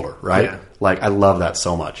that shoulder, right? Yeah. Like I love that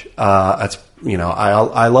so much. That's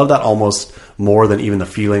I love that almost more than even the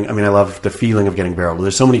feeling. I mean, I love the feeling of getting barreled.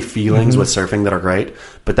 There's so many feelings with surfing that are great,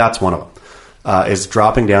 but that's one of them. Is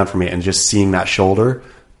dropping down for me and just seeing that shoulder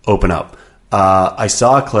open up. I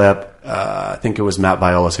saw a clip, I think it was Matt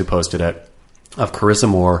Biolas who posted it, of Carissa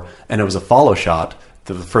Moore, and it was a follow shot,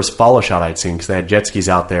 the first follow shot I'd seen, because they had jet skis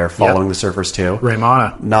out there following the surfers too.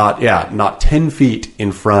 Raymana. Not 10 feet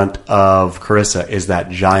in front of Carissa is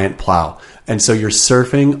that giant plow. And so you're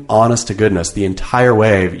surfing, honest to goodness, the entire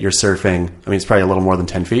wave you're surfing. I mean, it's probably a little more than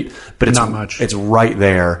 10 feet, but it's not much. It's right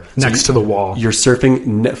there. Next to the wall. You're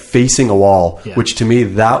surfing facing a wall, which to me,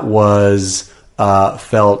 that was,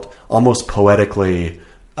 felt almost poetically,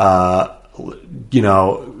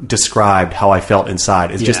 described how I felt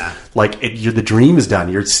inside. It's just like, the dream is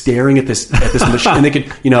done. You're staring at this machine. And they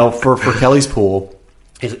could, for Kelly's pool,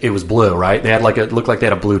 it was blue, right? They had it looked like they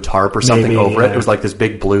had a blue tarp or something over it. It was like this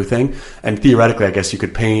big blue thing. And theoretically, I guess you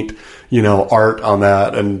could paint, art on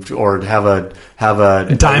that or have a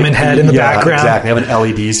diamond head in the background. Exactly. Have an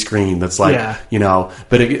LED screen that's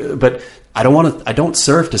but I don't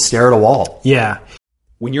surf to stare at a wall. Yeah.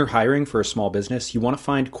 When you're hiring for a small business, you want to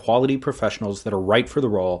find quality professionals that are right for the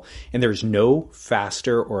role, and there's no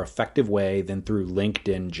faster or effective way than through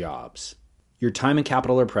LinkedIn Jobs. Your time and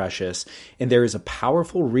capital are precious, and there is a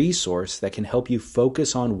powerful resource that can help you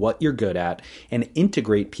focus on what you're good at and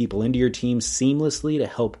integrate people into your team seamlessly to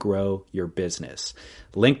help grow your business.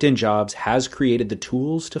 LinkedIn Jobs has created the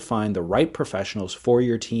tools to find the right professionals for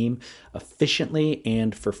your team efficiently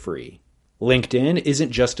and for free. LinkedIn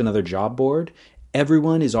isn't just another job board.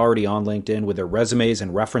 Everyone is already on LinkedIn with their resumes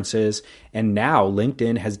and references, and now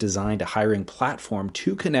LinkedIn has designed a hiring platform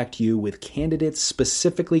to connect you with candidates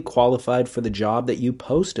specifically qualified for the job that you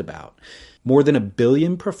post about. More than 1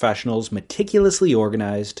 billion professionals meticulously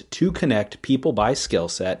organized to connect people by skill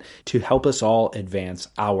set to help us all advance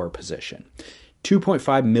our position.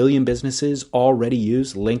 2.5 million businesses already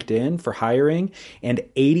use LinkedIn for hiring, and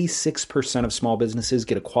 86% of small businesses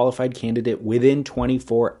get a qualified candidate within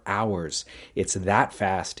 24 hours. It's that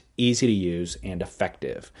fast, easy to use, and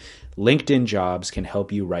effective. LinkedIn Jobs can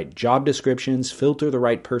help you write job descriptions, filter the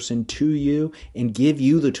right person to you, and give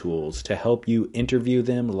you the tools to help you interview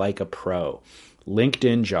them like a pro.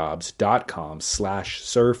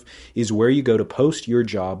 LinkedInjobs.com/surf is where you go to post your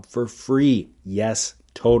job for free. Yes,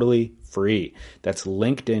 totally free. That's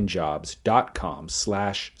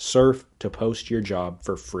LinkedInjobs.com/surf to post your job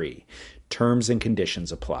for free. Terms and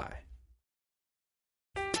conditions apply.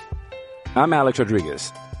 I'm Alex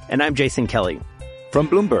Rodriguez. And I'm Jason Kelly. From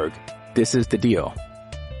Bloomberg, this is The Deal.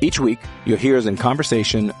 Each week, you'll hear us in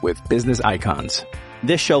conversation with business icons.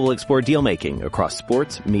 This show will explore deal-making across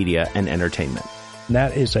sports, media, and entertainment.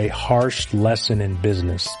 That is a harsh lesson in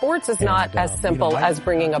business. Sports is not as simple as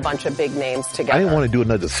bringing a bunch of big names together. I didn't want to do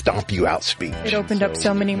another stomp you out speech. It opened up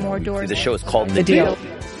so many more doors. The show is called The Deal.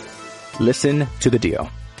 Listen to The Deal.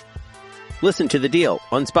 Listen to The Deal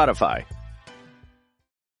on Spotify.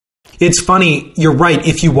 It's funny. You're right.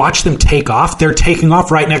 If you watch them take off, they're taking off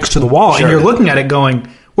right next to the wall. Sure. And you're looking at it going,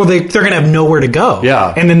 well, they're going to have nowhere to go.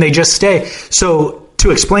 Yeah. And then they just stay. So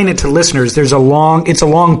to explain it to listeners, it's a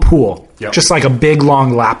long pool. Yep. Just like a big,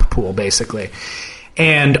 long lap pool, basically.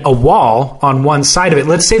 And a wall on one side of it.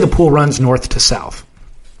 Let's say the pool runs north to south.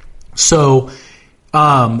 So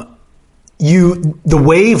the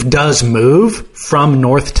wave does move from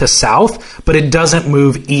north to south, but it doesn't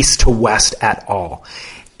move east to west at all.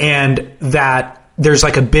 And that there's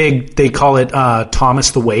like a big, they call it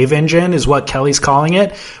Thomas the Wave Engine is what Kelly's calling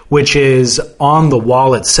it, which is on the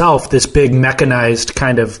wall itself, this big mechanized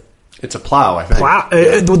kind of... It's a plow, I think.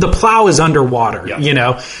 The plow is underwater,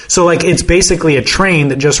 So it's basically a train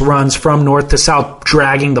that just runs from north to south,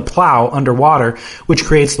 dragging the plow underwater, which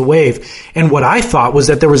creates the wave. And what I thought was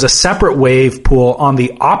that there was a separate wave pool on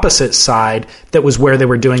the opposite side that was where they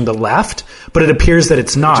were doing the left, but it appears that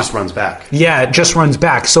it's not. It just runs back. Yeah, it just runs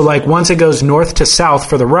back. So once it goes north to south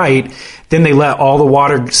for the right, then they let all the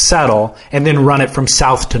water settle and then run it from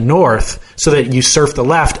south to north so that you surf the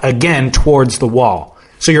left again towards the wall.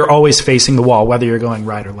 So you're always facing the wall, whether you're going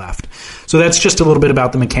right or left. So that's just a little bit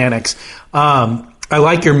about the mechanics. I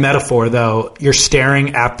like your metaphor, though. You're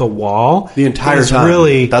staring at the wall the entire time.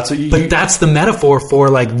 Really, that's the metaphor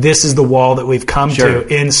for this is the wall that we've come to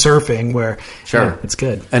in surfing. Where it's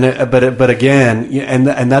good. But again,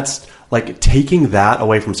 and that's taking that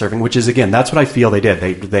away from surfing, which is again that's what I feel they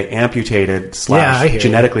did. They amputated /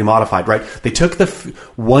 genetically modified. Right? They took the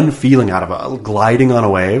one feeling out of it, gliding on a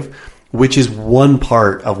wave, which is one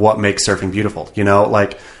part of what makes surfing beautiful,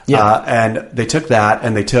 and they took that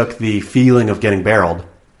and they took the feeling of getting barreled,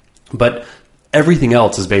 but everything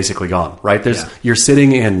else is basically gone, right? You're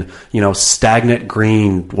sitting in, stagnant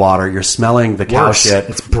green water. You're smelling the cow shit.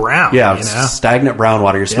 It's brown. Yeah. Stagnant brown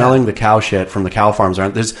water. You're smelling the cow shit from the cow farms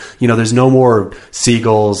around. There's no more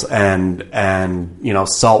seagulls and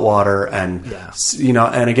salt water and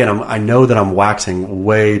again, I know that I'm waxing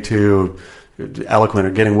way too eloquent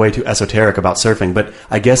or getting way too esoteric about surfing, but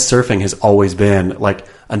I guess surfing has always been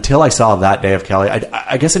until I saw that day of Kelly,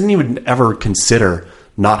 I guess I didn't even ever consider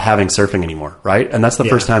not having surfing anymore, right? And that's the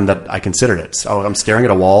first time that I considered it. So I'm staring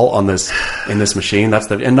at a wall in this machine.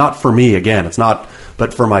 And not for me, again, it's not,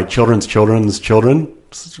 but for my children's children,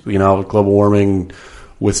 global warming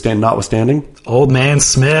notwithstanding. Old man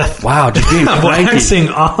Smith. Wow, just being cranky. Waxing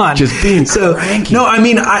on. Just being cranky. No, I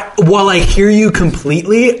mean, while I hear you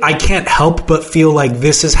completely, I can't help but feel like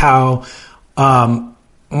this is how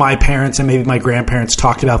my parents and maybe my grandparents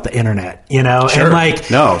talked about the internet, you know, Sure. and like,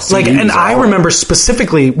 No, like, and CDs, I remember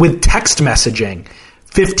specifically with text messaging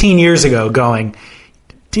 15 years ago going,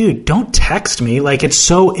 dude, don't text me. Like, it's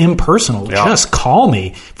so impersonal. Yeah. Just call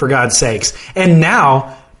me, for God's sakes. And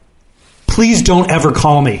now, please don't ever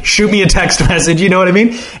call me. Shoot me a text message, you know what I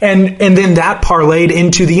mean? And then that parlayed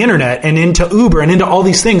into the internet and into Uber and into all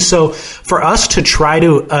these things. So for us to try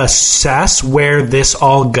to assess where this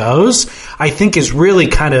all goes, I think is really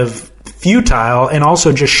kind of futile and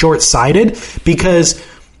also just short-sighted, because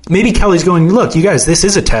maybe Kelly's going, look, you guys, this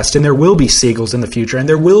is a test and there will be seagulls in the future and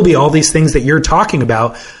there will be all these things that you're talking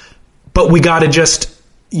about, but we got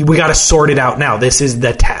to sort it out now. This is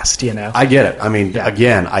the test, you know? I get it. I mean,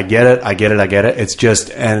 again, I get it. It's just,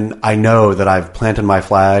 and I know that I've planted my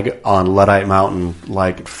flag on Luddite Mountain,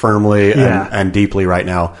 like, firmly and deeply right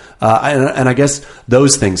now. And I guess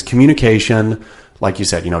those things, communication, like you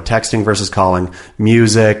said, you know, texting versus calling,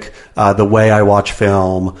 music, the way I watch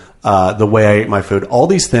film, the way I eat my food, all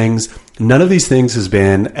these things, none of these things has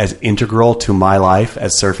been as integral to my life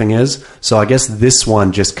as surfing is. So I guess this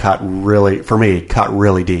one just cut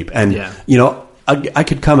really deep. And, you know, I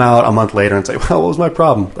could come out a month later and say, well, what was my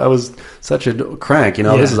problem? I was such a crank, you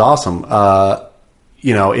know, this is awesome.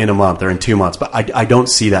 You know, in a month or in 2 months, but I don't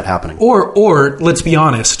see that happening. Or let's be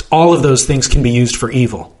honest, all of those things can be used for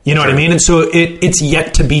evil. You know what I mean? And so it's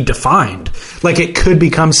yet to be defined. Like, it could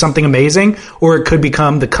become something amazing, or it could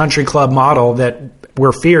become the country club model that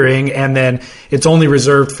we're fearing, and then it's only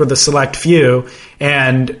reserved for the select few,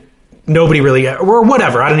 and nobody really, or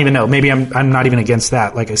whatever. I don't even know. Maybe I'm not even against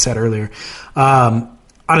that, like I said earlier. I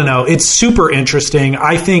don't know. It's super interesting.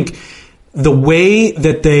 I think the way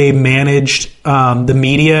that they managed the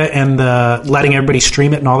media and the letting everybody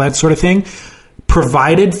stream it and all that sort of thing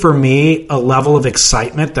provided for me a level of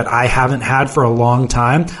excitement that I haven't had for a long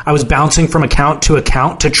time. I was bouncing from account to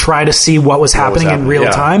account to try to see what was happening in real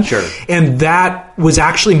time. Sure. And that was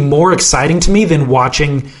actually more exciting to me than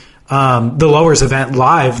watching the Lowers event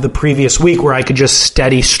live the previous week, where I could just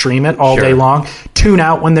steady stream it all day long, tune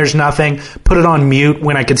out when there's nothing, put it on mute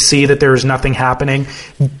when I could see that there was nothing happening.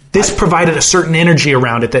 This provided a certain energy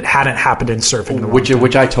around it that hadn't happened in surfing in a long time.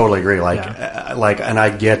 Which I totally agree. And I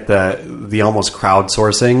get the almost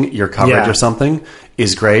crowdsourcing your coverage of something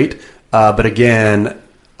is great. But again,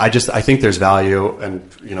 I think there's value, and,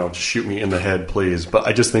 you know, shoot me in the head, please. But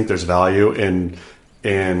I just think there's value in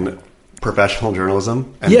professional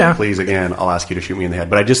journalism. And please, again, I'll ask you to shoot me in the head.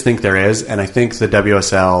 But I just think there is. And I think the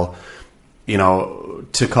WSL, you know,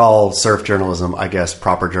 to call surf journalism, I guess,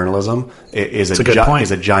 proper journalism is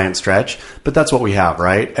a giant stretch. But that's what we have,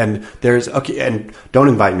 right? And and don't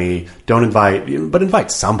invite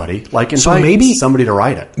somebody. Like, invite somebody to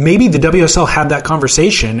write it. Maybe the WSL had that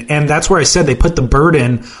conversation, and that's where I said they put the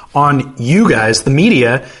burden on you guys, the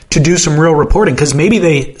media, to do some real reporting. Because maybe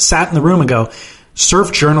they sat in the room and go,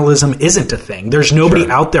 surf journalism isn't a thing. There's nobody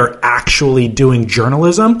out there actually doing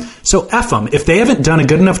journalism. So F them. If they haven't done a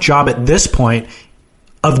good enough job at this point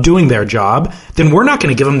of doing their job, then we're not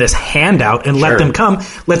going to give them this handout and let them come.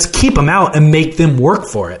 Let's keep them out and make them work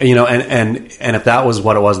for it. You know, and if that was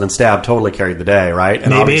what it was, then Stab totally carried the day, right?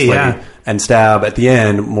 And maybe, And Stab, at the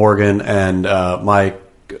end, Morgan and Mike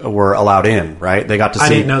were allowed in, right? They got to see. I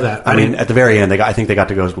didn't know that. I mean, at the very end, I think they got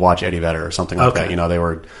to go watch Eddie Vedder or something like that. You know, they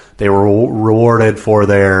were rewarded for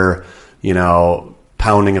their, you know,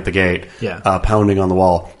 pounding at the gate, pounding on the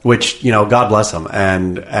wall, which, you know, God bless them.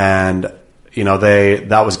 And you know,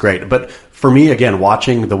 that was great. But for me, again,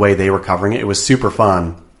 watching the way they were covering it, it was super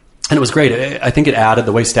fun. And it was great. I think it added,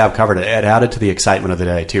 the way Stab covered it, it added to the excitement of the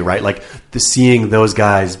day too, right? Like, seeing those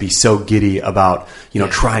guys be so giddy about, you know,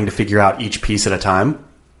 trying to figure out each piece at a time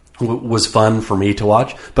was fun for me to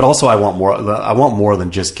watch. But also, I want more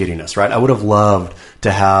than just giddiness, right? I would have loved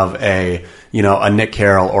to have a Nick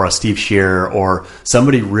Carroll or a Steve Shearer or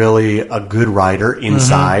somebody really, a good writer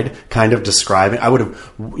inside, kind of describing. I would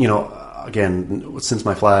have, you know, again, since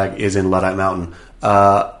my flag is in Luddite Mountain,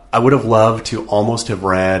 I would have loved to almost have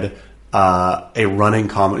read a running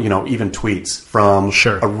comment, you know, even tweets from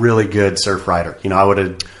a really good surf writer. You know, I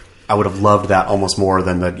would have loved that almost more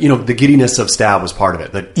than the giddiness of Stab was part of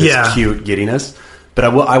it. This cute giddiness. But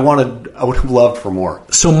I would have loved for more.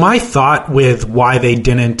 So my thought with why they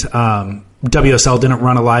didn't, WSL didn't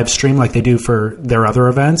run a live stream like they do for their other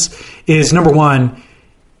events is, number one,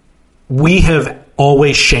 we have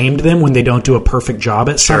always shamed them when they don't do a perfect job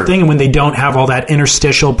at something, and when they don't have all that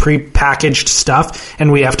interstitial pre-packaged stuff,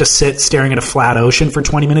 and we have to sit staring at a flat ocean for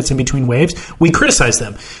 20 minutes in between waves, we criticize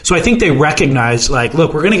them. So I think they recognize, like,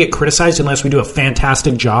 look, we're going to get criticized unless we do a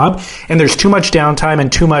fantastic job, and there's too much downtime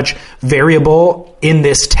and too much variable in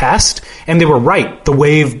this test. And they were right. The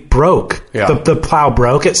wave broke. Yeah. The plow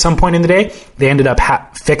broke at some point in the day. They ended up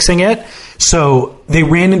fixing it. So they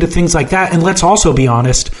ran into things like that. And let's also be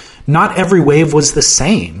honest, not every wave was the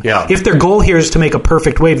same. Yeah. If their goal here is to make a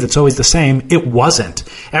perfect wave that's always the same, it wasn't.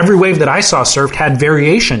 Every wave that I saw surfed had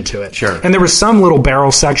variation to it. Sure. And there were some little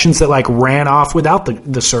barrel sections that like ran off without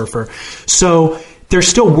the surfer. So they're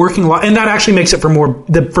still working a lot, and that actually makes it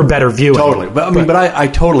for better viewing. Totally. But I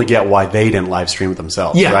totally get why they didn't live stream it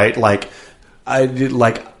themselves, right? Like,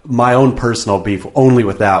 my own personal beef only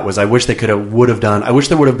with that was I wish they would have done. I wish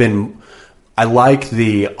there would have been. I liked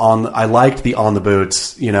the on the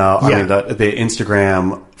boots. You know, I mean the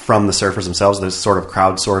Instagram from the surfers themselves. This sort of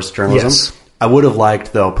crowdsourced journalism. Yes. I would have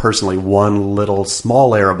liked, though, personally, one little small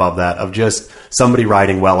layer above that of just somebody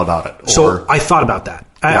writing well about it. So I thought about that.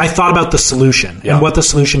 I thought about the solution. Yeah. And what the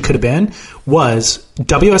solution could have been was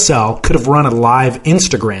WSL could have run a live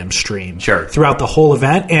Instagram stream throughout the whole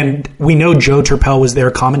event. And we know Joe Turpel was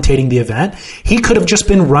there commentating the event. He could have just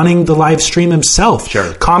been running the live stream himself,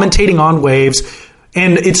 commentating on waves.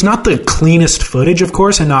 And it's not the cleanest footage, of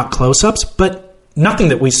course, and not close-ups, but nothing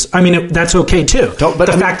that that's okay too. But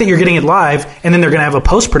the fact that you're getting it live and then they're going to have a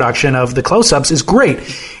post-production of the close-ups is great.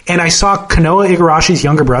 And I saw Kanoa Igarashi's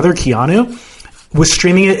younger brother, Keanu, was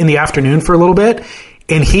streaming it in the afternoon for a little bit,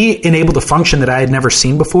 and he enabled a function that I had never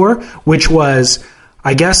seen before, which was,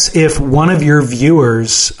 I guess, if one of your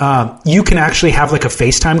viewers, you can actually have like a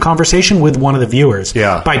FaceTime conversation with one of the viewers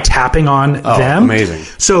by tapping on them. Amazing.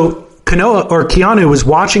 So Keanu was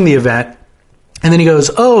watching the event, and then he goes,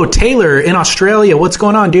 "Oh, Taylor in Australia, what's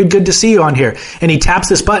going on, dude? Good to see you on here." And he taps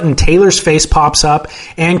this button, Taylor's face pops up,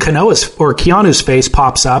 and Keanu's face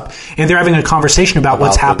pops up, and they're having a conversation about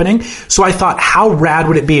what's happening. So I thought, how rad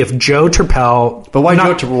would it be if Joe Turpel? But why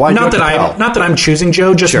Joe Turpel? Not that I'm choosing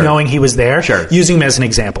Joe, just knowing he was there, using him as an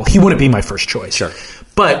example. He wouldn't be my first choice.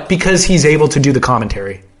 But because he's able to do the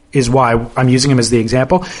commentary is why I'm using him as the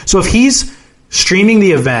example. So if he's streaming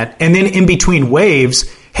the event, and then in between waves,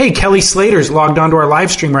 hey, Kelly Slater's logged onto our live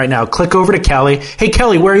stream right now. Click over to Kelly. Hey,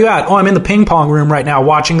 Kelly, where are you at? Oh, I'm in the ping pong room right now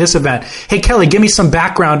watching this event. Hey, Kelly, give me some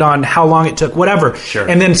background on how long it took, whatever.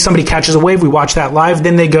 And then somebody catches a wave. We watch that live.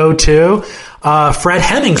 Then they go to Fred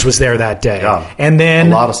Hemmings was there that day. And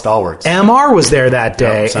then a lot of stalwarts. MR was there that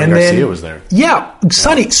day. Sonny and Garcia then was there.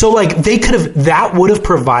 Sonny. So like that would have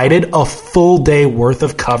provided a full day worth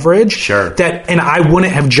of coverage. And I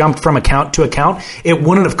wouldn't have jumped from account to account. It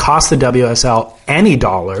wouldn't have cost the WSL any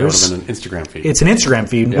dollars. It would have been an Instagram feed. It's an Instagram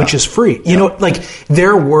feed, which is free. You know, like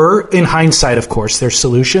there were, in hindsight, of course, there's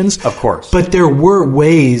solutions. Of course. But there were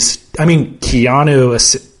ways. I mean, Keanu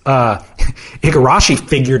Igarashi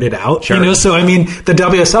figured it out. You know, so I mean, the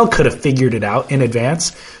WSL could have figured it out in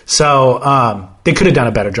advance. So they could have done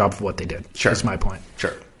a better job of what they did. That's my point.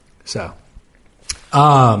 So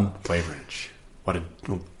Wave Ranch.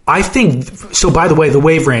 I think so. By the way, the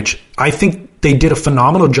Wave Ranch, I think they did a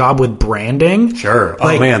phenomenal job with branding.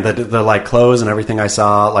 Oh man, the like clothes and everything I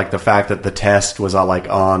saw, like the fact that the test was like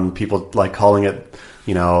on people like calling it,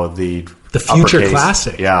 you know, the Future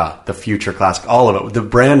Classic. Yeah, the Future Classic. All of it. The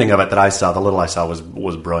branding of it that I saw, the little I saw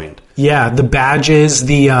was brilliant. Yeah, the badges,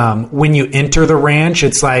 the when you enter the ranch,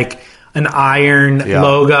 it's like an iron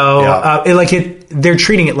logo. They're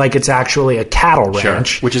treating it like it's actually a cattle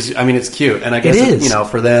ranch. Which is, I mean, it's cute. And I guess, you know,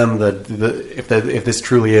 for them, if this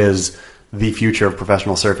truly is the future of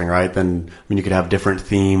professional surfing, right? Then, I mean, you could have different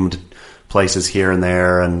themed places here and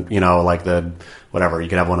there, and, you know, like you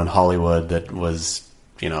could have one in Hollywood that was,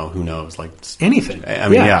 you know, who knows, like anything. I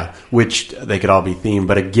mean, which they could all be themed.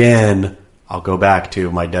 But again, I'll go back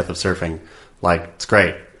to my death of surfing. Like, it's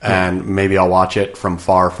great. And maybe I'll watch it from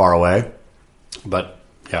far, far away. But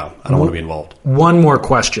yeah, I don't want to be involved. One more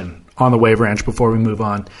question on the Wave Ranch before we move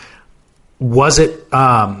on. Was it,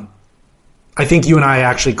 I think you and I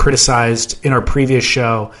actually criticized in our previous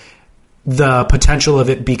show the potential of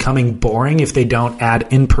it becoming boring if they don't add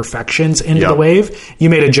imperfections into the wave. You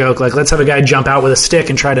made a joke like, let's have a guy jump out with a stick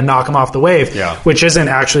and try to knock him off the wave, which isn't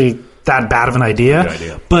actually that bad of an idea. Good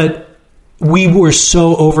idea. But we were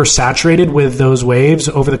so oversaturated with those waves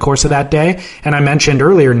over the course of that day. And I mentioned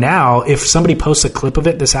earlier, now, if somebody posts a clip of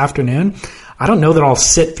it this afternoon, I don't know that I'll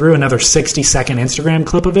sit through another 60-second Instagram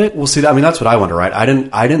clip of it. Well, see, I mean, that's what I wonder, right?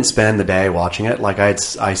 I didn't spend the day watching it. Like I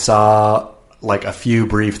saw like a few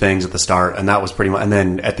brief things at the start, and that was pretty much, and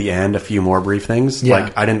then at the end, a few more brief things. Yeah.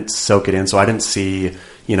 Like I didn't soak it in, so I didn't see,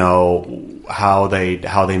 how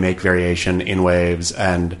they make variation in waves,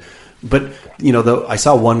 but I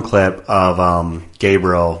saw one clip of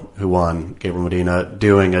Gabriel, who won, Gabriel Medina,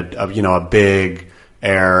 doing a big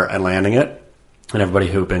air and landing it, and everybody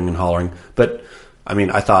hooping and hollering. But I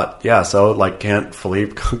mean, I thought, so like, can't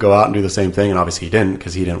Philippe go out and do the same thing? And obviously he didn't,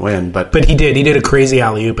 because he didn't win. But he did. He did a crazy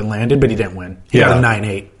alley-oop and landed, but he didn't win. He got a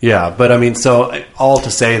 9-8. Yeah, but I mean, so all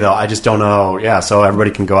to say, though, I just don't know. Yeah, so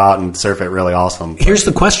everybody can go out and surf it really awesome. But here's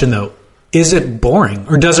the question, though. Is it boring,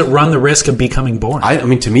 or does it run the risk of becoming boring? I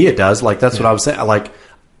mean, to me it does. Like, that's what I was saying. Like,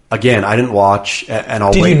 again, I didn't watch, and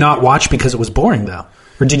I'll Did wait. you not watch because it was boring, though?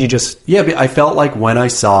 Or did you just... Yeah, but I felt like when I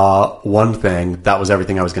saw one thing, that was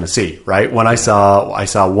everything I was going to see, right? When I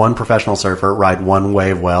saw one professional surfer ride one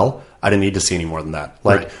wave well, I didn't need to see any more than that.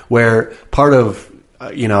 Like, where part of,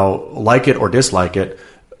 like it or dislike it,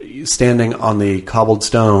 standing on the cobbled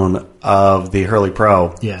stone of the Hurley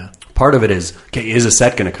Pro, part of it is, okay, is a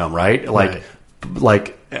set going to come, right? Like,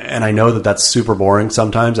 and I know that that's super boring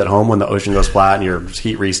sometimes at home when the ocean goes flat and your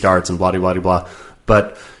heat restarts and blah, blah, blah, blah.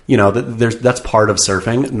 But that's part of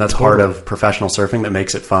surfing, and that's part of professional surfing that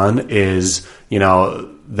makes it fun, is,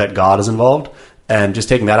 that God is involved. And just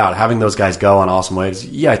taking that out, having those guys go on awesome waves,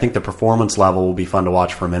 I think the performance level will be fun to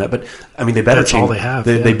watch for a minute. But I mean, they better change. All they have.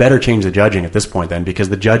 They better change the judging at this point, then, because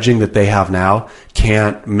the judging that they have now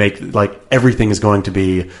can't make, like, everything is going to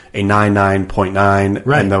be a 99.9,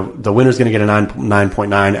 right? And the winner's going to get a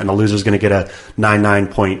 9.9, and the loser's going to get a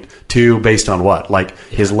 99.2 based on what? Like,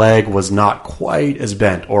 his leg was not quite as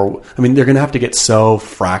bent, or I mean, they're going to have to get so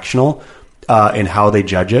fractional in how they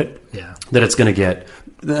judge it that it's going to get.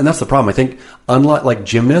 And that's the problem. I think, unlike like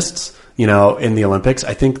gymnasts, in the Olympics,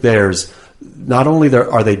 I think there's not only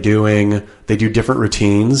they do different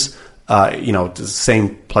routines,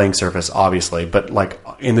 same playing surface, obviously, but like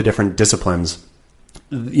in the different disciplines,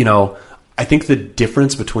 I think the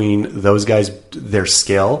difference between those guys, their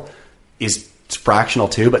skill is fractional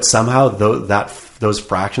too, but somehow those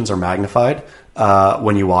fractions are magnified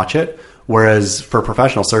when you watch it. Whereas for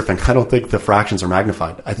professional surfing, I don't think the fractions are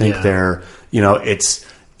magnified. I think they're,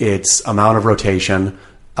 it's amount of rotation,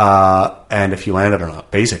 and if you land it or not,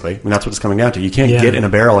 basically. I mean, that's what it's coming down to. You can't get in a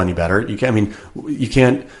barrel any better. You can't,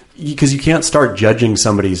 because you can't start judging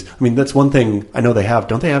somebody's, I mean, that's one thing I know they have.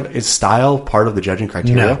 Don't they have, is style part of the judging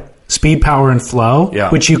criteria? No. Speed, power, and flow,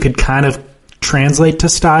 which you could kind of translate to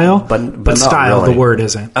style, but style, really. The word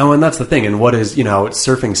isn't. Oh, and that's the thing. And what is,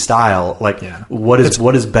 surfing style? Like, what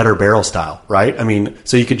is better barrel style, right? I mean,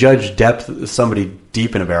 so you could judge depth of somebody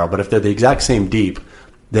deep in a barrel, but if they're the exact same deep,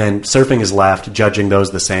 then surfing is left judging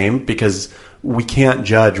those the same, because we can't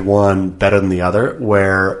judge one better than the other.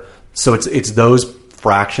 So it's those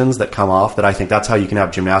fractions that come off that I think that's how you can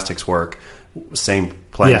have gymnastics work. Same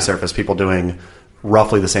playing surface, people doing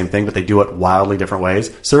roughly the same thing, but they do it wildly different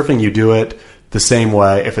ways. Surfing, you do it the same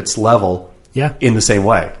way if it's level, in the same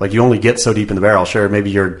way. Like, you only get so deep in the barrel. Sure, maybe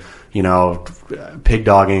you're, pig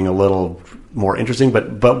dogging a little more interesting,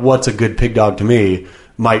 but what's a good pig dog to me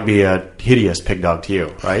might be a hideous pig dog to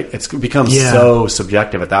you, right? It's become so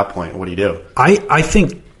subjective at that point. What do you do? I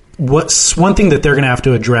think what's one thing that they're going to have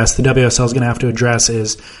to address, the WSL is going to have to address,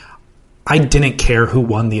 is I didn't care who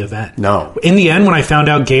won the event. No. In the end, when I found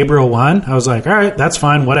out Gabriel won, I was like, all right, that's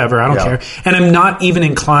fine, whatever, I don't care. And I'm not even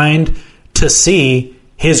inclined to see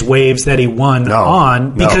his waves that he won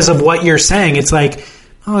on because of what you're saying. It's like,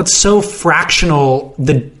 oh, it's so fractional.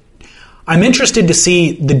 I'm interested to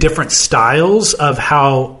see the different styles of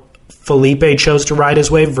how Felipe chose to ride his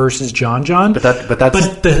wave versus John. But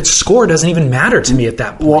the score doesn't even matter to me at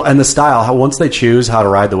that point. Well, and the style, once they choose how to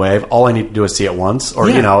ride the wave, all I need to do is see it once. Or,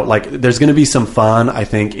 there's going to be some fun, I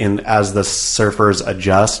think, as the surfers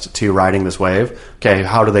adjust to riding this wave. Okay,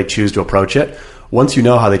 how do they choose to approach it? Once you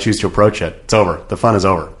know how they choose to approach it, it's over. The fun is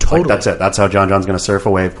over. Totally. Like, that's it. That's how John's going to surf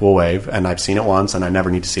a wave, cool wave, and I've seen it once, and I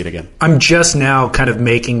never need to see it again. I'm just now kind of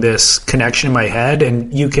making this connection in my head,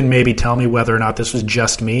 and you can maybe tell me whether or not this was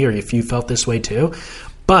just me or if you felt this way too.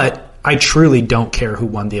 But I truly don't care who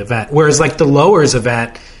won the event. Whereas like the lowers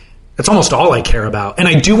event, that's almost all I care about. And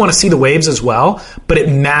I do want to see the waves as well, but it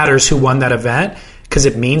matters who won that event because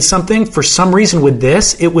it means something. For some reason with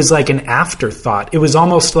this, it was like an afterthought. It was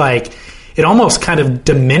almost like... It almost kind of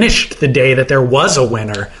diminished the day that there was a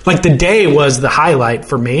winner. Like, the day was the highlight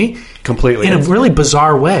for me. Completely. In a really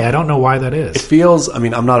bizarre way. I don't know why that is. It feels, I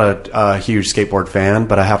mean, I'm not a huge skateboard fan,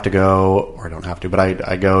 but I have to go, or I don't have to, but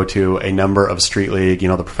I go to a number of Street League,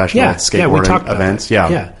 the professional skateboarding events.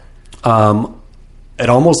 it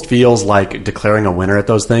almost feels like declaring a winner at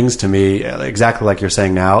those things to me, exactly like you're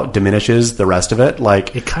saying now, diminishes the rest of it.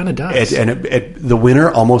 Like it kind of does. The winner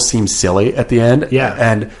almost seems silly at the end. Yeah.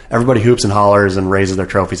 And everybody hoops and hollers and raises their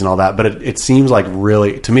trophies and all that. But it seems like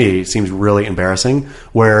really, to me, it seems really embarrassing,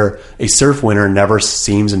 where a surf winner never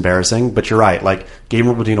seems embarrassing. But you're right. Like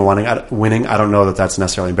Gabriel Medina winning, I don't know that that's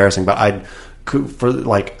necessarily embarrassing, but I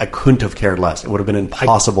couldn't have cared less. It would have been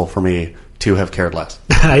impossible for me to have cared less.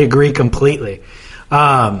 I agree completely.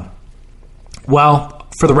 Well,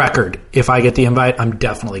 for the record, if I get the invite, I'm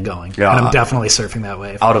definitely going. Yeah, and I'm definitely surfing that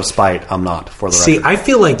wave. Out of spite, I'm not, for the record. See, I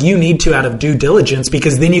feel like you need to out of due diligence,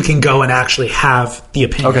 because then you can go and actually have the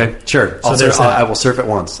opinion. Okay, sure. I will surf it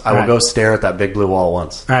once. I will go stare at that big blue wall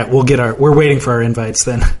once. All right, we're waiting for our invites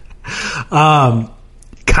then.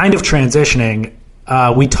 Kind of transitioning,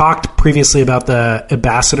 we talked previously about the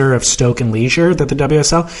ambassador of Stoke and Leisure that the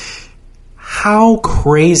WSL. How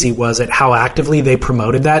crazy was it how actively they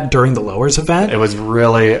promoted that during the Lowers event? It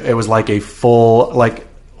was like a full, like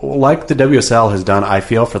the WSL has done, I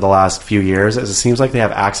feel, for the last few years. It seems like they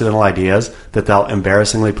have accidental ideas that they'll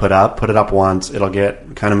embarrassingly put it up once, it'll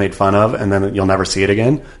get kind of made fun of, and then you'll never see it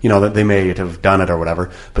again. You know, that they may have done it or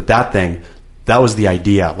whatever. But that was the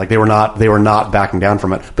idea. Like they were not backing down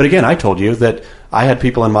from it. But again, I told you that I had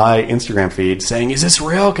people in my Instagram feed saying, "Is this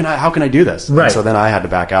real? How can I do this?" Right. And so then I had to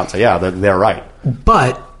back out and say, "Yeah, they're right."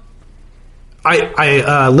 But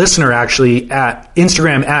a listener actually at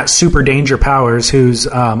Instagram at Super Danger Powers, who's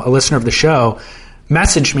a listener of the show,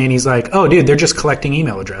 messaged me and he's like, "Oh, dude, they're just collecting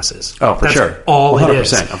email addresses." Oh, for That's sure. All 100%, it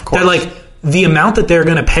is. Of course. They're like, the amount that they're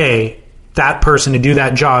going to pay that person to do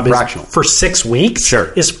that job for 6 weeks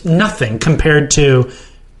is nothing compared to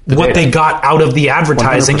what they got out of the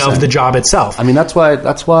advertising 100%. of the job itself. I mean, that's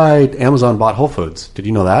why Amazon bought Whole Foods. Did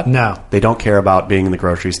you know that? No. They don't care about being in the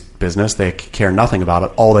grocery business. They care nothing about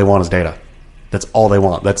it. All they want is data. That's all they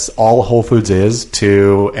want. That's all Whole Foods is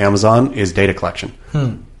to Amazon, is data collection.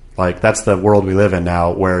 Like, that's the world we live in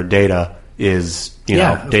now, where data is,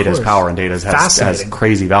 data is power, and data has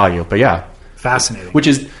crazy value. But yeah. Fascinating. Which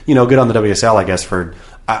is, good on the WSL, I guess,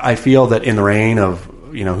 I feel that in the reign of,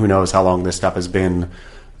 who knows how long this stuff has been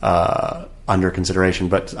under consideration,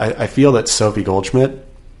 but I feel that Sophie Goldschmidt,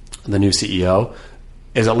 the new CEO,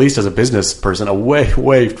 is, at least as a business person, a way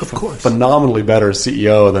phenomenally better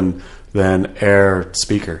CEO than Air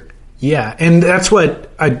Speaker. Yeah, and that's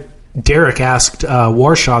what Derek asked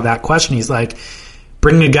Warshaw that question. He's like,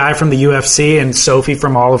 bringing a guy from the UFC and Sophie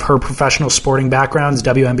from all of her professional sporting backgrounds,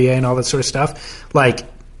 WNBA and all that sort of stuff, like,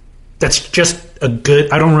 that's just a good...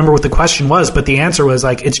 I don't remember what the question was, but the answer was,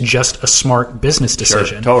 like, it's just a smart business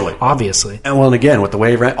decision. Sure, totally. Obviously. And again, with the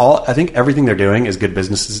wave, I think everything they're doing is good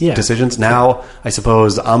business decisions. Now, I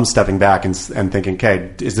suppose I'm stepping back and thinking,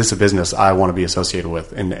 okay, is this a business I want to be associated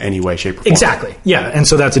with in any way, shape, or form? Exactly. Yeah, and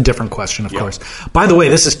so that's a different question, of course. By the way,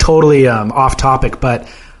 this is totally off topic, but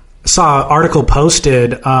I saw an article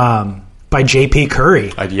posted... by JP Curry.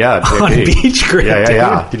 JP. On Beach Grit.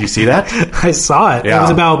 Yeah. Did you see that? I saw it. Yeah. It was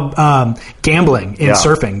about gambling in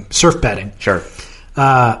surf betting. Sure.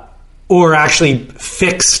 Or actually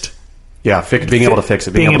fixed. Yeah, being able to fix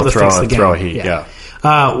it, being able to throw a heat. Yeah.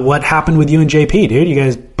 What happened with you and JP, dude? You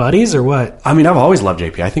guys buddies or what? I mean, I've always loved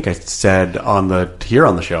JP. I think I said here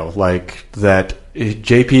on the show, like, that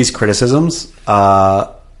JP's criticisms,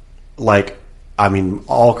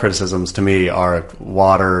 all criticisms to me are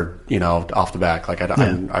water, off the back. Like,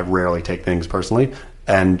 I rarely take things personally.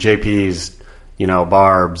 And JP's,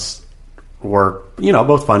 barbs were,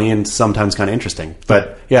 both funny and sometimes kind of interesting.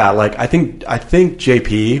 But yeah, like, I think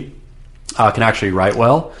JP can actually write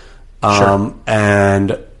well. Sure.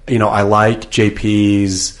 And, I like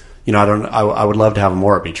JP's, I would love to have him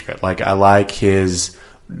more at Beach Grit. Like, I like his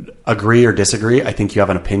agree or disagree. I think you have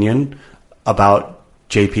an opinion about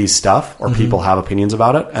JP's stuff, or people have opinions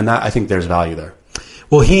about it, and that, I think there's value there.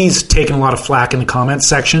 Well, he's taken a lot of flack in the comments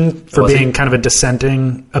section for being kind of a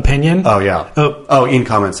dissenting opinion. Oh, yeah. In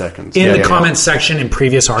comment sections. In the comment section in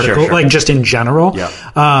previous articles, sure. Like just in general.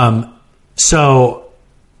 Yeah. So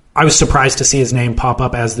I was surprised to see his name pop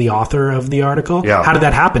up as the author of the article. Yeah. How did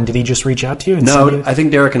that happen? Did he just reach out to you? No, I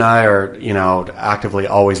think Derek and I are, actively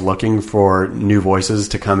always looking for new voices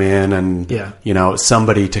to come in and,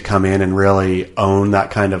 somebody to come in and really own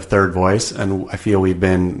that kind of third voice. And I feel we've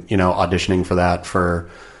been, auditioning for that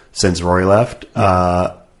since Rory left,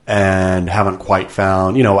 and haven't quite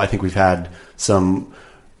found, I think we've had some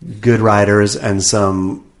good writers and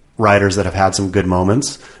some writers that have had some good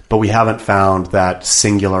moments, but we haven't found that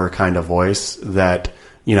singular kind of voice that,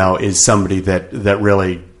 is somebody that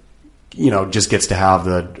really, just gets to have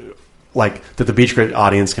like that the Beach Grit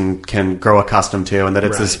audience can grow accustomed to, and that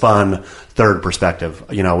it's this fun third perspective,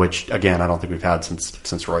 which again I don't think we've had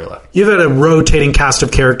since Roy left. You've had a rotating cast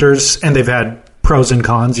of characters, and they've had pros and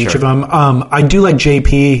cons, each of them. I do like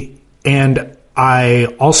JP, and I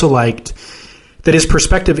also liked that his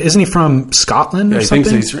perspective, isn't he from Scotland or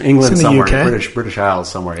something? He's from England, he's somewhere, UK? British Isles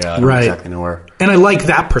somewhere. Yeah, I don't exactly know where. And I like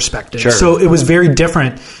that perspective. Sure. So it was very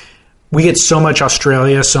different. We get so much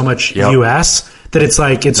Australia, so much US that it's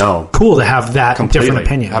like it's cool to have that different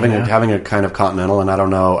opinion. Having a kind of continental, and I don't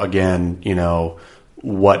know again,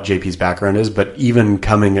 what JP's background is, but even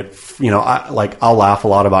coming at I'll laugh a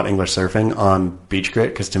lot about English surfing on Beach Grit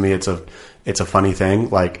because to me it's a funny thing,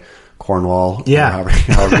 like Cornwall,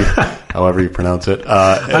 however you pronounce it.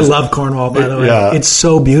 I love Cornwall, by the way. Yeah. It's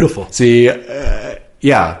so beautiful. See,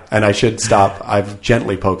 and I should stop. I've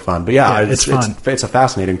gently poked fun, but it's fun. It's a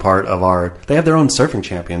fascinating part of they have their own surfing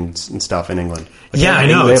champions and stuff in England. I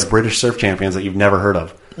know. They have British surf champions that you've never heard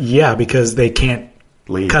of. Yeah, because they can't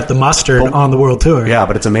cut the mustard on the world tour. Yeah,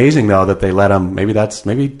 but it's amazing though that they let them. Maybe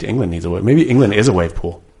England needs a wave. Maybe England is a wave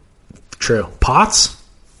pool. True. Potts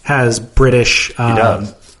has British. He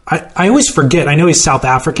does. I always forget. I know he's South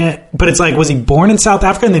African, but it's like, was he born in South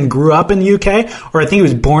Africa and then grew up in the UK? Or I think he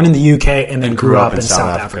was born in the UK and then grew up in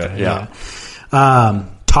South Africa. Yeah.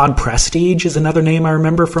 Todd Prestige is another name I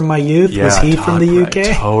remember from my youth. Yeah, was he from the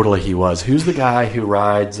UK? Totally, he was. Who's the guy who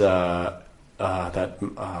rides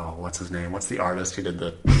what's his name? What's the artist who did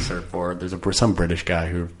the surfboard? There's some British guy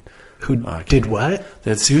who did what?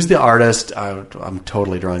 Who's the artist? I'm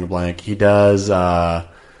totally drawing a blank. He does...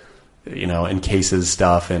 encases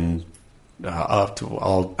stuff and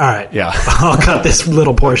all right. Yeah. I'll cut this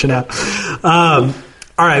little portion out. All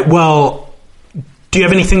right. Well, do you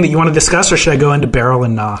have anything that you want to discuss, or should I go into Barrel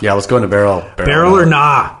and Nah? Yeah, let's go into Barrel. Barrel or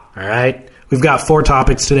Nah. All right. We've got 4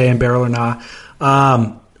 topics today in Barrel or Nah.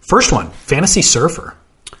 First one, Fantasy Surfer.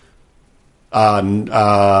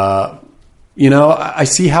 I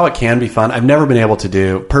see how it can be fun. I've never been able to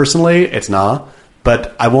do personally. It's Nah,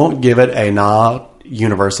 but I won't give it a Nah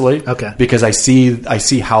universally. Okay. Because I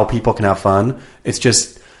see how people can have fun. It's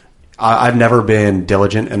just I've never been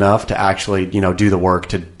diligent enough to actually, do the work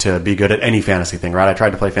to be good at any fantasy thing, right? I tried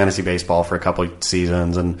to play fantasy baseball for a couple of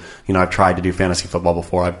seasons, and I've tried to do fantasy football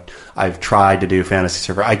before. I've tried to do fantasy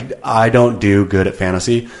surfer. I don't do good at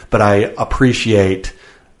fantasy, but I appreciate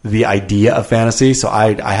the idea of fantasy. So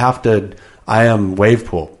I am wave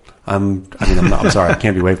pool. I'm sorry, I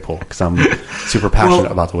can't be wave pool because I'm super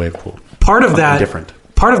passionate about the wave pool. Part of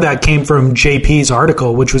that came from JP's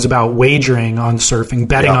article, which was about wagering on surfing,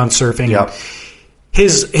 betting on surfing. Yep.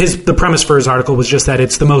 The premise for his article was just that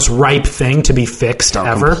it's the most ripe thing to be fixed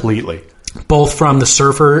ever. Completely. Both from the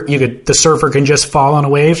surfer, the surfer can just fall on a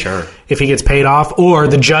wave if he gets paid off, or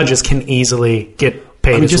the judges can easily get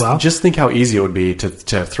paid as well. Just think how easy it would be to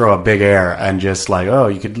throw a big air and just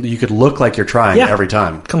you could look like you're trying every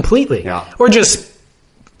time. Completely. Yeah. Or just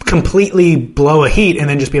completely blow a heat and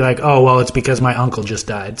then just be like, oh, well, it's because my uncle just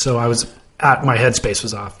died. So my headspace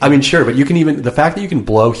was off. I mean, sure, but the fact that you can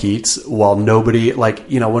blow heats while nobody,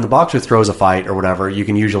 when a boxer throws a fight or whatever, you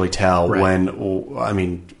can usually tell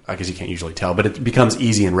I guess you can't usually tell, but it becomes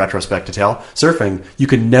easy in retrospect to tell. Surfing, you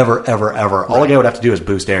can never, ever, ever, all a guy would have to do is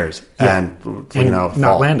boost airs and not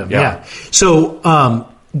fall. land them. Yeah. So,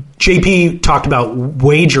 JP talked about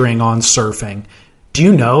wagering on surfing. Do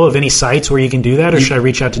you know of any sites where you can do that, or should I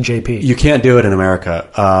reach out to JP? You can't do it in America.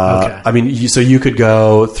 Okay. I mean, so you could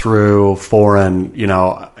go through foreign,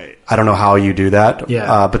 I don't know how you do that.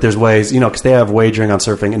 Yeah. But there's ways, because they have wagering on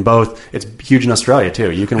surfing in both. It's huge in Australia,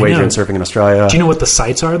 too. You can wager on surfing in Australia. Do you know what the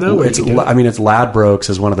sites are, though? It's Ladbrokes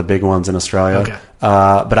is one of the big ones in Australia. Okay.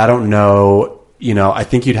 But I don't know. I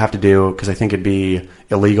think you'd have to do, because I think it'd be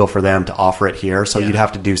illegal for them to offer it here. So you'd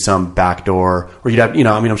have to do some backdoor, or you'd have,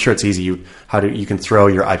 I'm sure it's easy. You can throw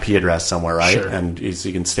your IP address somewhere, right? Sure. And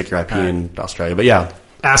you can stick your IP in Australia. But yeah.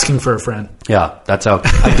 Asking for a friend. Yeah, that's how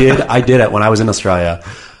I did it when I was in Australia.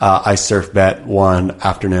 I surf bet one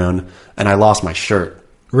afternoon and I lost my shirt.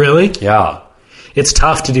 Really? Yeah. It's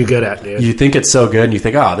tough to do good at, dude. You think it's so good and you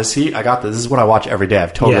think, this heat, I got this. This is what I watch every day.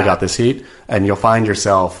 I've totally got this heat. And you'll find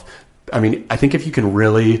yourself, I think if you can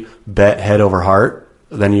really bet head over heart,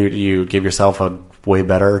 then you give yourself a way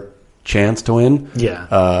better chance to win. Yeah.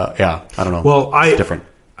 I don't know. Well, it's different.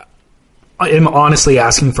 I am honestly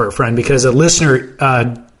asking for a friend because a listener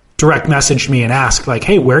direct messaged me and asked,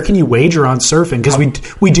 hey, where can you wager on surfing? Because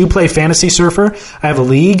we do play Fantasy Surfer. I have a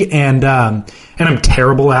league, and I'm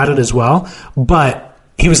terrible at it as well. But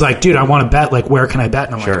he was like, dude, I want to bet. Where can I bet?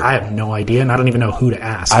 And I'm like, I have no idea, and I don't even know who to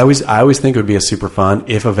ask. I always think it would be a super fun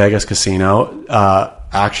if a Vegas casino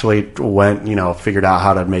actually went, figured out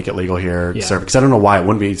how to make it legal here, surf, because I don't know why it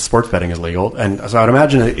wouldn't be. Sports betting is legal, and so I'd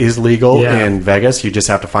imagine it is legal in Vegas. You just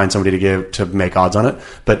have to find somebody to make odds on it.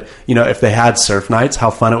 But if they had surf nights,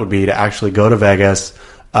 how fun it would be to actually go to Vegas,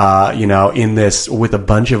 in this with a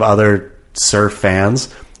bunch of other surf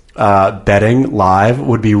fans, betting live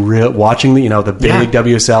would be real. Watching the big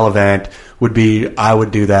WSL event would be. I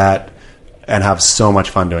would do that and have so much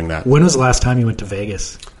fun doing that. When was the last time you went to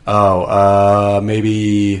Vegas?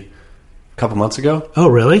 Maybe a couple months ago. Oh,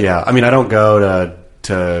 really? Yeah. I mean, I don't go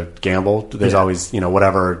to gamble. There's always,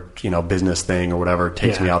 whatever, business thing or whatever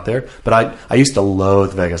takes me out there. But I used to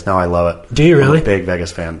loathe Vegas. Now I love it. Do you really? I'm a big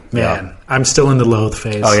Vegas fan. Man, I'm still in the loathe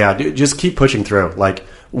phase. Oh, yeah. Dude, just keep pushing through. Like,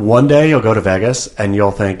 one day you'll go to Vegas and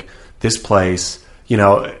you'll think this place,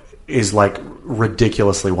 is like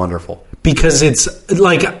ridiculously wonderful. Because it's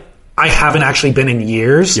like, I haven't actually been in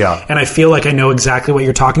years. Yeah. And I feel like I know exactly what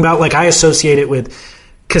you're talking about. Like, I associate it with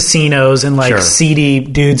casinos and seedy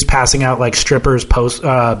dudes passing out like strippers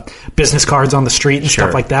business cards on the street and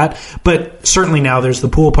stuff like that. But certainly now there's the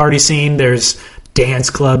pool party scene. There's dance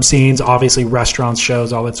club scenes, obviously restaurants,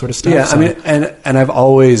 shows, all that sort of stuff. Yeah, so. I mean, and I've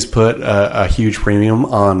always put a huge premium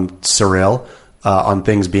on surreal, on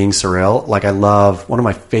things being surreal. Like, I love, one of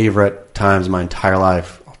my favorite times in my entire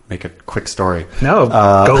life, I'll make a quick story. No,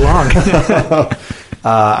 go long.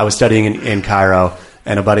 I was studying in Cairo,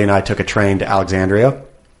 and a buddy and I took a train to Alexandria,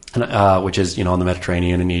 which is, on the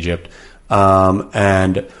Mediterranean in Egypt.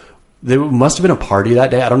 And there must have been a party that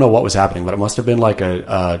day. I don't know what was happening, but it must have been like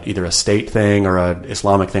either a state thing or a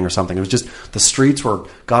Islamic thing or something. It was just the streets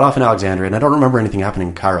got off in Alexandria, and I don't remember anything happening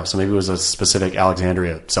in Cairo, so maybe it was a specific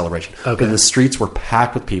Alexandria celebration. Okay. But the streets were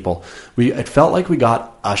packed with people. It felt like we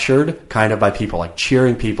got ushered kind of by people, like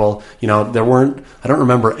cheering people. I don't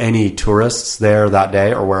remember any tourists there that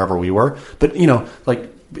day or wherever we were, but like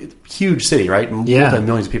huge city, right? Yeah.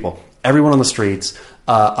 Millions of people. Everyone on the streets.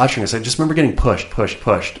 Ushering us. I just remember getting pushed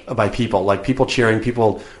by people, like people cheering,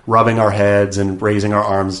 people rubbing our heads and raising our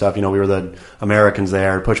arms and stuff. We were the Americans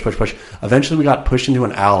there, push. Eventually we got pushed into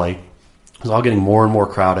an alley. It was all getting more and more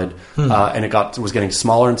crowded, and it was getting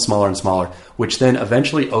smaller and smaller and smaller, which then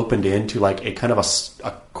eventually opened into like a kind of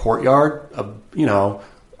a courtyard, a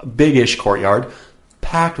big-ish courtyard,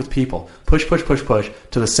 packed with people. Push.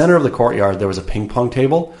 To the center of the courtyard, there was a ping pong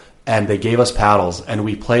table, and they gave us paddles, and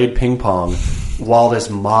we played ping pong while this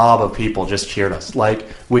mob of people just cheered us,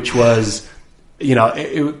 which was,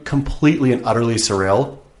 it completely and utterly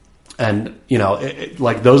surreal. And,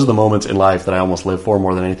 those are the moments in life that I almost live for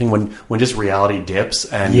more than anything, when just reality dips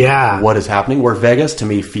and what is happening, where Vegas to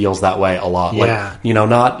me feels that way a lot. Yeah.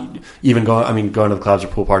 Not even going to the clubs or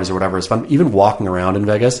pool parties or whatever is fun. Even walking around in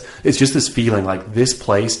Vegas, it's just this feeling like this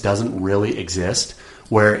place doesn't really exist,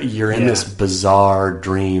 where you're in this bizarre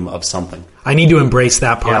dream of something. I need to embrace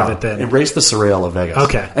that part of it then. Embrace the surreal of Vegas.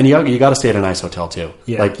 Okay. And you got to stay at a nice hotel too.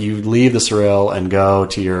 Yeah. Like, you leave the surreal and go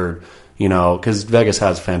to your, because Vegas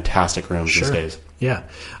has fantastic rooms these days. Yeah.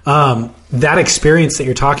 That experience that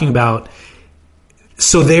you're talking about,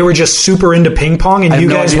 so they were just super into ping pong, and you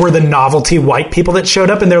guys were the novelty white people that showed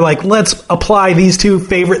up, and they're like, let's apply these two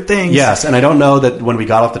favorite things. Yes, and I don't know that when we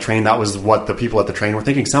got off the train, that was what the people at the train were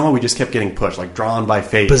thinking. Somehow we just kept getting pushed, like drawn by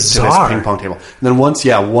fate to this ping pong table. And then once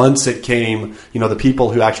it came, the people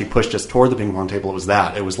who actually pushed us toward the ping pong table, it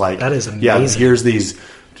was like, that is amazing. Yeah, here's these,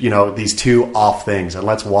 these two off things, and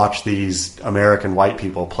let's watch these American white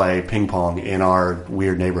people play ping pong in our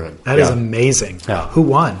weird neighborhood. That is amazing. Yeah. Who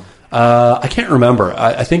won? I can't remember.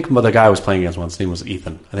 I think the guy I was playing against once, his name was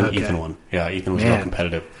Ethan. I think Ethan won. Yeah, Ethan was real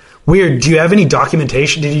competitive. Weird. Do you have any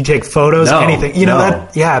documentation? Did you take photos? No, anything?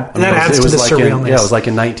 That adds to the surrealness. It was like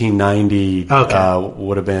in 1990.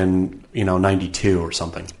 Would have been 92 or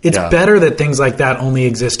something. It's better that things like that only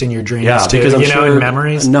exist in your dreams too. Because I'm sure, in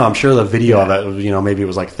memories. No, I'm sure the video of it. Maybe it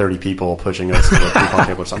was like 30 people pushing us to the ping pong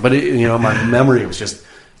table or something. But my memory was just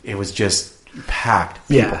packed.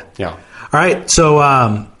 People. Yeah. All right.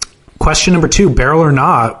 So. Question number 2, barrel or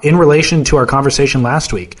not, in relation to our conversation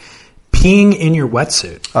last week, peeing in your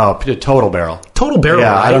wetsuit. Oh, total barrel. Total barrel.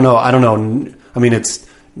 Yeah, right? I don't know. I mean, it's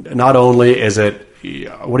not only is it,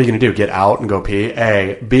 what are you going to do? Get out and go pee?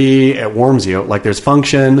 A. B, it warms you. Like, there's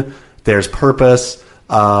function, there's purpose,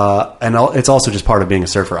 and it's also just part of being a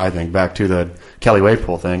surfer, I think, back to the Kelly wave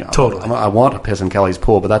pool thing. Totally. I want to piss in Kelly's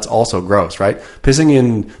pool, but that's also gross, right? Pissing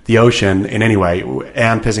in the ocean in any way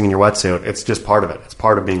and pissing in your wetsuit, it's just part of it. It's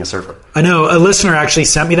part of being a surfer. I know. A listener actually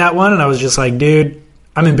sent me that one, and I was just like, dude,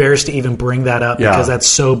 I'm embarrassed to even bring that up because that's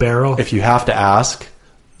so barrel. If you have to ask,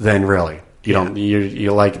 then really.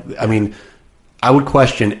 You're like, I mean, I would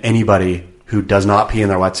question anybody who does not pee in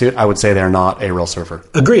their wetsuit. I would say they're not a real surfer.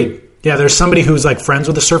 Agreed. Yeah, there's somebody who's like friends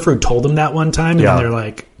with a surfer who told them that one time, and then they're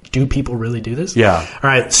like, do people really do this? Yeah. All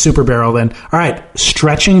right, super barrel then. All right,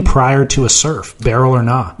 stretching prior to a surf, barrel or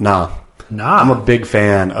nah? Nah. Nah. I'm a big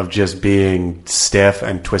fan of just being stiff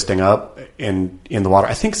and twisting up in the water.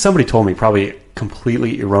 I think somebody told me, probably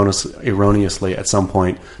completely erroneously at some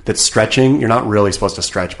point, that stretching, you're not really supposed to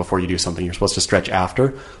stretch before you do something. You're supposed to stretch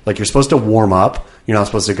after. Like, you're supposed to warm up. You're not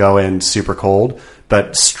supposed to go in super cold.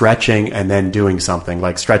 But stretching and then doing something,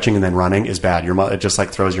 like stretching and then running, is bad. It just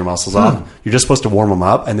like throws your muscles off. You're just supposed to warm them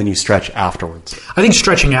up and then you stretch afterwards. I think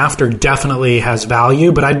stretching after definitely has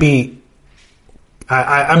value, but I'm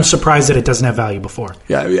surprised that it doesn't have value before.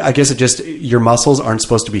 Yeah, I guess your muscles aren't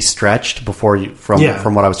supposed to be stretched before you,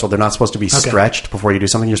 from what I was told. They're not supposed to be stretched before you do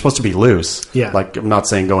something. You're supposed to be loose. Yeah. Like, I'm not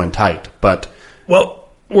saying go in tight, but... Well,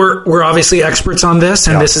 we're obviously experts on this,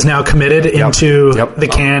 and this is now committed into the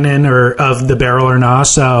canon of the barrel or nah.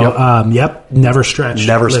 So, never stretch.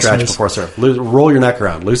 Never stretch before surf. Roll your neck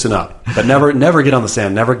around, loosen up, but never get on the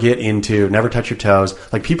sand. Never touch your toes.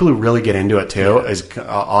 Like, people who really get into it too is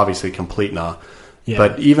obviously complete nah. Yeah.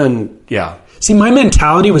 But even See, my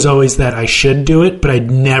mentality was always that I should do it, but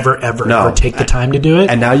I'd never ever take the time to do it.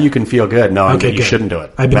 And now you can feel good knowing that you shouldn't do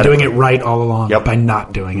it. I've been doing it right all along by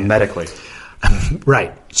not doing it medically.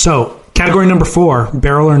 Right. So, category number 4,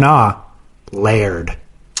 barrel or nah, Laird.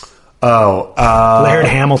 Laird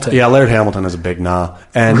Hamilton. Yeah, Laird Hamilton is a big nah.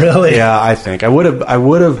 And really? Yeah, I think I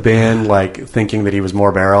would have been like thinking that he was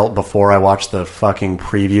more barrel before I watched the fucking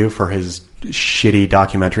preview for his shitty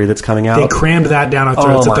documentary that's coming out. They crammed that down our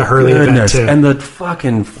throats at the Hurley event too. And the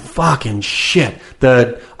fucking shit.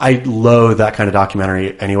 I loathe that kind of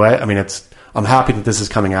documentary anyway. I mean, I'm happy that this is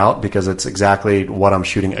coming out because it's exactly what I'm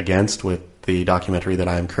shooting against with the documentary that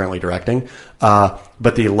I am currently directing.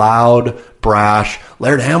 But the loud, brash,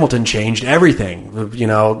 Laird Hamilton changed everything, you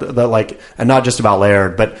know, and not just about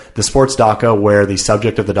Laird, but the sports doco where the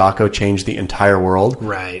subject of the doco changed the entire world.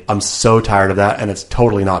 Right. I'm so tired of that, and it's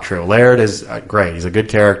totally not true. Laird is great. He's a good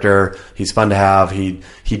character. He's fun to have. He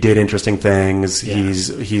did interesting things. Yeah.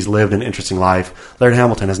 He's lived an interesting life. Laird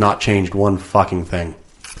Hamilton has not changed one fucking thing.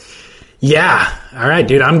 Yeah. All right,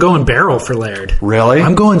 dude. I'm going barrel for Laird. Really?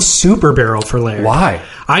 I'm going super barrel for Laird. Why?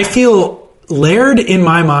 I feel Laird in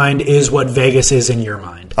my mind is what Vegas is in your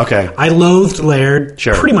mind. Okay. I loathed Laird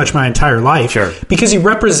pretty much my entire life because he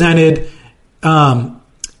represented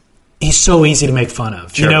he's so easy to make fun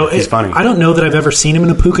of. Sure. You know, he's funny. I don't know that I've ever seen him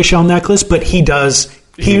in a puka shell necklace, but he does.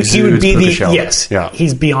 He would be the shell. Yes. Yeah.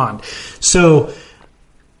 He's beyond. So,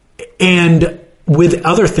 and with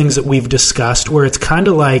other things that we've discussed, where it's kind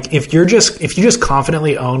of like if you just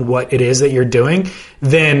confidently own what it is that you're doing,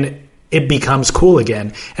 then it becomes cool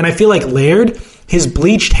again. And I feel like Laird, his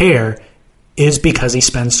bleached hair is because he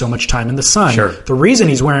spends so much time in the sun. Sure. The reason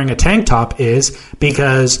he's wearing a tank top is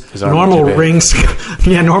because normal ring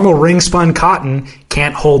spun cotton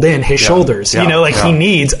can't hold in his shoulders. Yeah. You know, he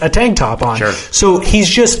needs a tank top on. Sure. So he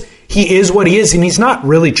is what he is, and he's not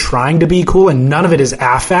really trying to be cool, and none of it is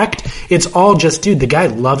affect. It's all just, dude, the guy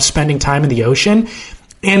loves spending time in the ocean.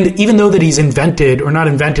 And even though that he's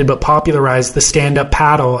but popularized the stand-up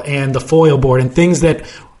paddle and the foil board and things that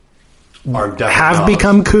have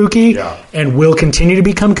become kooky and will continue to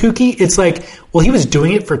become kooky, it's like, well, he was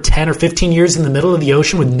doing it for 10 or 15 years in the middle of the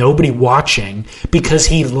ocean with nobody watching because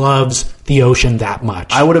he loves the ocean that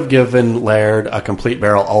much. I would have given Laird a complete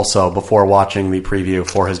barrel also before watching the preview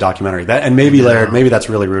for his documentary. Maybe that's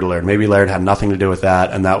really rude of Laird. Maybe Laird had nothing to do with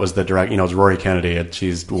that, and that was the direct, it's Rory Kennedy.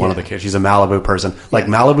 She's one of the kids. She's a Malibu person.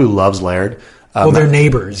 Malibu loves Laird. They're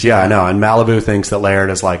neighbors. Yeah, I know. And Malibu thinks that Laird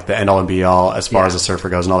is like the end-all and be-all as far as a surfer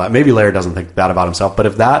goes and all that. Maybe Laird doesn't think that about himself. But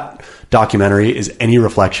if that documentary is any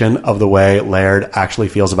reflection of the way Laird actually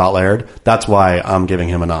feels about Laird, that's why I'm giving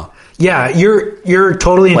him a nah. Yeah, you're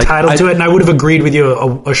totally entitled to it, and I would have agreed with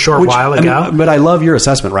you a short while ago. But I love your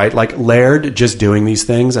assessment, right? Like Laird just doing these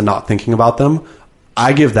things and not thinking about them.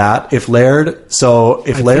 I give that. If Laird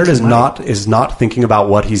is not thinking about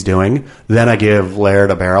what he's doing, then I give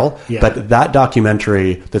Laird a barrel. Yeah. But that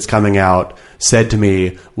documentary that's coming out said to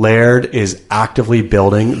me, Laird is actively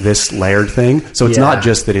building this Laird thing. So it's not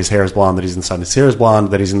just that his hair is blonde, that he's in the sun. His hair is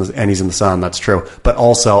blonde, that he's in the sun. That's true. But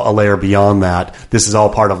also a layer beyond that. This is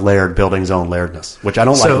all part of Laird building his own Lairdness, which I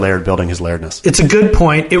don't like Laird building his Lairdness. It's a good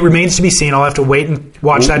point. It remains to be seen. I'll have to wait and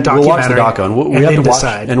watch that documentary. We'll watch the doco, and we have to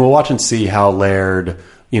decide. And we'll watch and see how Laird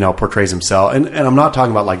portrays himself. And I'm not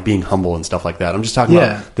talking about like being humble and stuff like that. I'm just talking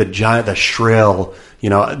about the shrill,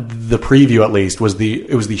 the preview at least was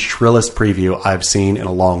the shrillest preview I've seen in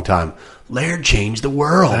a long time. Laird changed the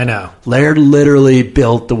world. I know. Laird literally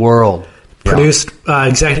built the world. Produced,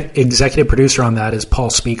 executive producer on that is Paul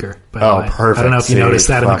Speaker. By the way. Perfect. I don't know if you noticed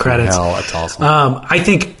that in the credits. Hell, that's awesome. I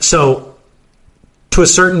think so. To a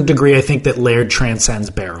certain degree, I think that Laird transcends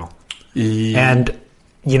Barrel, and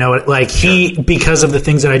because of the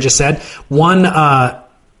things that I just said. One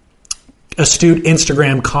astute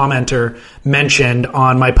Instagram commenter mentioned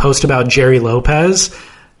on my post about Jerry Lopez.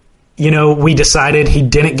 We decided he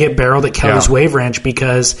didn't get barreled at Kelly's Wave Ranch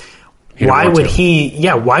because. Why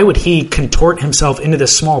would he contort himself into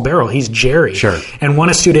this small barrel? He's Jerry. Sure. And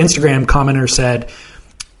one astute Instagram commenter said,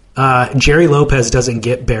 Jerry Lopez doesn't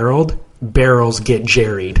get barreled, barrels get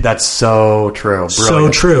jerried. That's so true. Brilliant.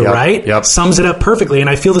 So true, right? Yep. Sums it up perfectly. And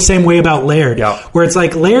I feel the same way about Laird, where it's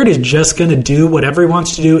like Laird is just going to do whatever he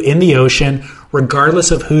wants to do in the ocean,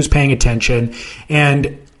 regardless of who's paying attention.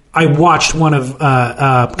 And I watched one of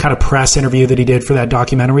kind of press interview that he did for that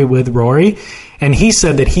documentary with Rory, and he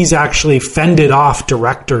said that he's actually fended off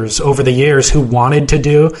directors over the years who wanted to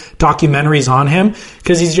do documentaries on him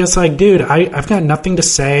because he's just like, dude, I've got nothing to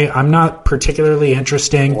say. I'm not particularly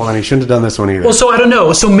interesting. Well, and he shouldn't have done this one either. Well, so I don't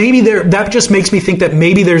know. So maybe that just makes me think that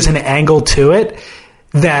maybe there's an angle to it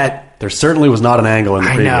that... There certainly was not an angle in the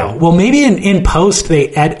preview. I know. Well, maybe in post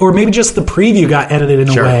they or maybe just the preview got edited in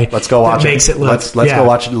a way. Let's go watch that makes it look. Let's go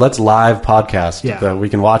watch it. Let's live podcast. Yeah. We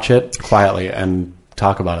can watch it quietly and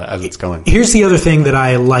talk about it as it's going. Here's the other thing that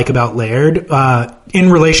I like about Laird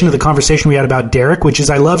in relation to the conversation we had about Derek, which is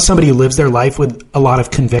I love somebody who lives their life with a lot of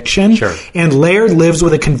conviction. Sure. And Laird lives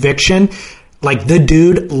with a conviction. Like, the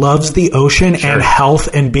dude loves the ocean and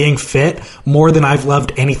health and being fit more than I've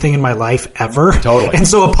loved anything in my life ever. Totally. And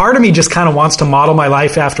so a part of me just kind of wants to model my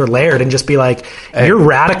life after Laird and just be like, you're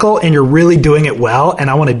radical and you're really doing it well, and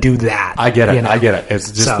I want to do that. I get it. I get it.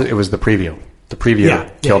 It's just it was the preview. The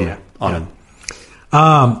preview killed me on him.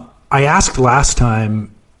 I asked last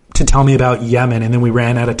time to tell me about Yemen, and then we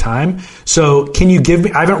ran out of time. So can you give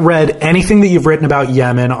me... I haven't read anything that you've written about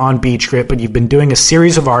Yemen on Beach Grit, but you've been doing a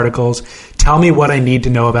series of articles. Tell me what I need to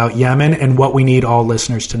know about Yemen and what we need all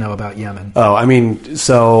listeners to know about Yemen. Oh, I mean,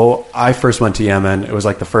 so I first went to Yemen. It was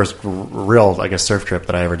like the first real, I guess, surf trip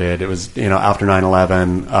that I ever did. It was, after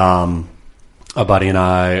 9/11, a buddy and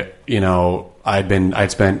I,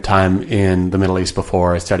 I'd spent time in the Middle East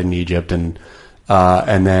before. I studied in Egypt and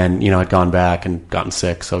then, I'd gone back and gotten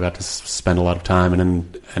sick, so I got to spend a lot of time in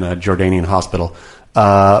a Jordanian hospital.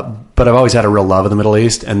 But I've always had a real love of the Middle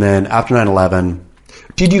East. And then after 9/11...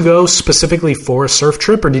 Did you go specifically for a surf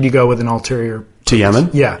trip, or did you go with an ulterior... To Yemen?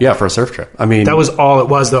 Yeah. Yeah, for a surf trip. I mean... That was all it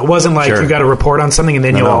was, though. It wasn't like you got to report on something and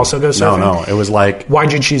then you'll also go surfing? No. It was like...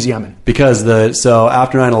 Why'd you choose Yemen? Because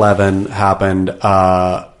after 9/11 happened...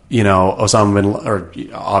 Osama bin Laden, or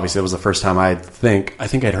obviously it was the first time I think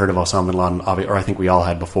I'd heard of Osama bin Laden, or I think we all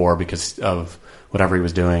had before because of whatever he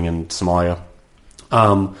was doing in Somalia.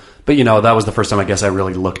 But that was the first time I guess I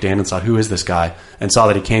really looked in and saw, who is this guy? And saw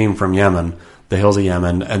that he came from Yemen, the hills of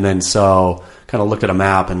Yemen. And then kind of looked at a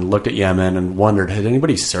map and looked at Yemen and wondered, had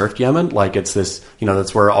anybody surfed Yemen? Like, it's this,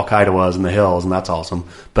 that's where Al-Qaeda was in the hills, and that's awesome.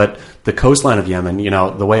 But the coastline of Yemen,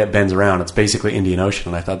 the way it bends around, it's basically Indian Ocean.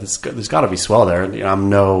 And I thought, there's got to be swell there. I'm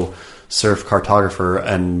no surf cartographer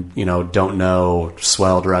and, don't know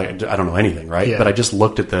swell, direct, I don't know anything, right? Yeah. But I just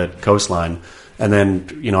looked at the coastline. And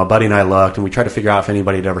then, a buddy and I looked, and we tried to figure out if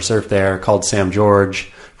anybody had ever surfed there. Called Sam George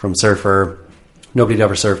from Surfer. Nobody had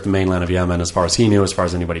ever surfed the mainland of Yemen as far as he knew, as far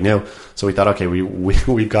as anybody knew. So we thought, okay,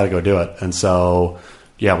 we've got to go do it. And so,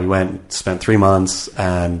 we went, spent 3 months,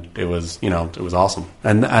 and it was, it was awesome.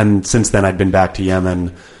 And since then I'd been back to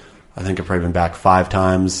Yemen. I think I've probably been back 5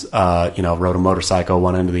 times, rode a motorcycle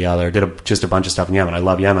one end to the other, did just a bunch of stuff in Yemen. I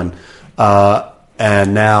love Yemen.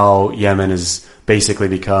 And now Yemen has basically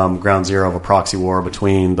become ground zero of a proxy war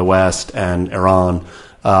between the West and Iran.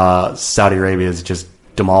 Saudi Arabia is just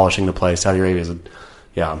demolishing the place. Saudi Arabia is,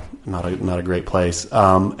 not a great place.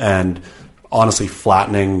 And honestly,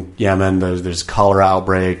 flattening Yemen. There's cholera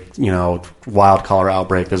outbreak, wild cholera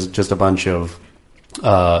outbreak. There's just a bunch of,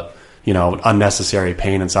 unnecessary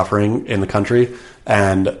pain and suffering in the country.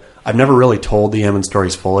 And I've never really told the Yemen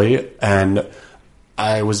stories fully. And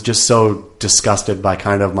I was just so disgusted by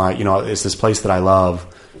kind of my, it's this place that I love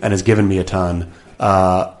and has given me a ton.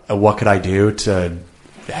 What could I do to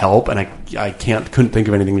help? And I couldn't think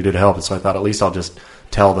of anything to do to help. And so I thought, at least I'll just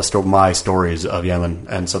tell my stories of Yemen.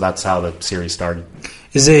 And so that's how the series started.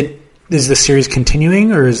 Is the series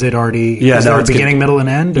continuing, or is it already? Yeah, is there a beginning, middle, and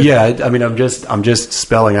end? Or? Yeah, I mean, I'm just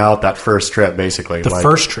spelling out that first trip basically. The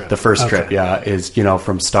first trip, yeah, is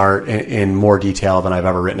from start in more detail than I've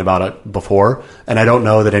ever written about it before. And I don't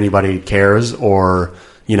know that anybody cares, or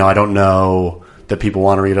I don't know that people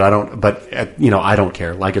want to read it. I don't, but I don't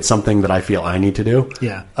care. Like, it's something that I feel I need to do.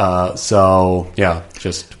 Yeah. So yeah,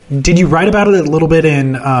 just. Did you write about it a little bit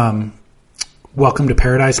in Welcome to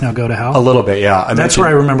Paradise, Now Go to Hell? A little bit, yeah. That's where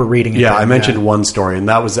I remember reading it. Yeah, I mentioned one story, and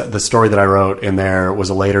that was the story that I wrote in there was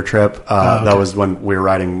a later trip. Okay. That was when we were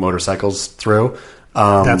riding motorcycles through.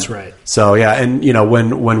 That's right. So yeah, and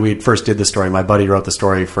when we first did the story, my buddy wrote the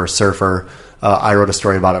story for Surfer. I wrote a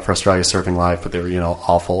story about it for Australia Surfing Life, but they were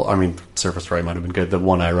awful. I mean, Surfer story might have been good. The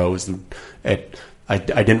one I wrote was I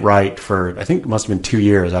didn't write for, I think it must have been 2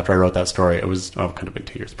 years after I wrote that story. It was it could have been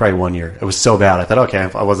 2 years, probably 1 year. It was so bad. I thought, okay,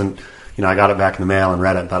 I wasn't. I got it back in the mail and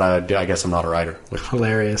read it and thought, I guess I'm not a writer.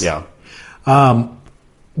 Hilarious. Yeah.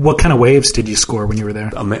 What kind of waves did you score when you were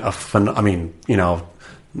there?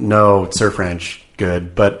 No surf ranch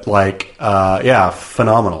good, but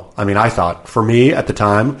phenomenal. I mean, I thought, for me at the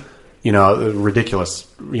time, ridiculous,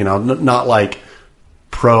 not like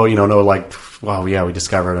pro, we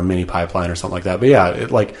discovered a mini pipeline or something like that. But yeah,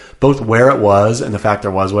 it, both where it was and the fact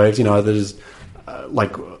there was waves, there's,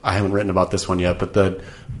 I haven't written about this one yet, but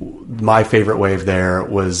my favorite wave there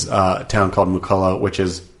was a town called Mukulla, which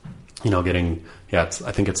is,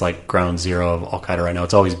 I think it's like ground zero of Al-Qaeda right now.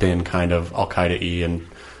 It's always been kind of Al-Qaeda-y and,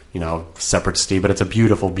 separatist-y, but it's a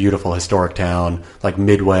beautiful, beautiful historic town, like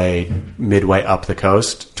midway up the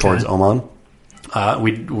coast towards Oman.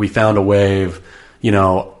 We found a wave, it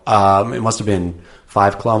must have been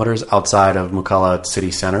 5 kilometers outside of Mukulla city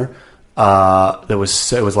center. It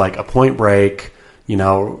was like a point break,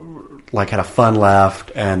 had a fun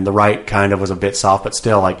left, and the right kind of was a bit soft, but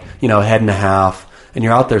still head and a half, and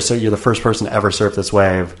you're out there, so you're the first person to ever surf this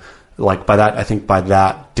wave. By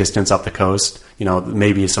that distance up the coast,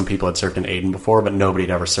 maybe some people had surfed in Aden before, but nobody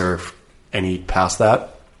had ever surfed any past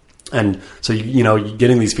that. And so, you're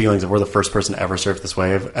getting these feelings of we're the first person to ever surf this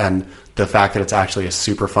wave, and the fact that it's actually a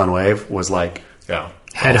super fun wave was head awesome.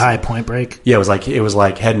 High point break. Yeah, it was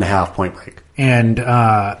like head and a half point break. And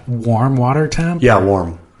warm water temp? Yeah,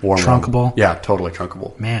 warm. Trunkable? Warm. Yeah, totally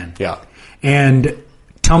trunkable. Man. Yeah. And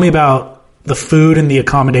tell me about the food and the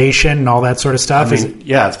accommodation and all that sort of stuff.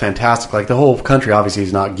 It's fantastic. Like, the whole country obviously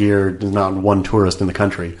is not geared, there's not one tourist in the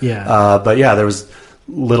country. Yeah. But yeah, there was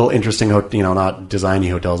little interesting, not designy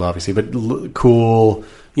hotels obviously, but cool,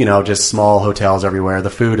 just small hotels everywhere. The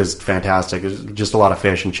food is fantastic. It's just a lot of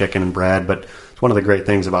fish and chicken and bread, but one of the great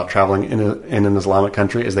things about traveling in an Islamic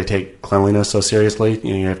country is they take cleanliness so seriously.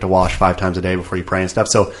 You have to wash 5 times a day before you pray and stuff.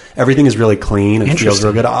 So everything is really clean and feels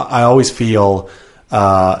real good. I always feel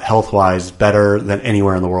health-wise better than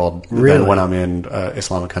anywhere in the world than when I'm in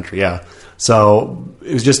Islamic country. Yeah. So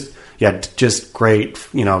it was just great.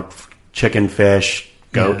 Chicken, fish,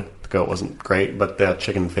 goat. Yeah. The goat wasn't great, but the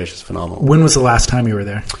chicken and fish is phenomenal. When was the last time you were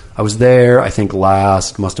there? I was there, I think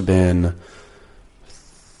must have been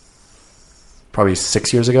probably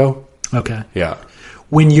 6 years ago. Okay. Yeah.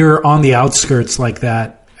 When you're on the outskirts like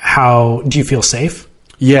that, how do you feel safe?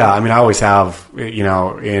 Yeah, I always have,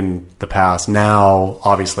 in the past. Now,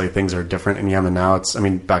 obviously, things are different in Yemen now.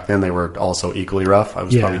 Back then they were also equally rough. I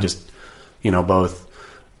was probably just, both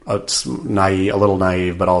a little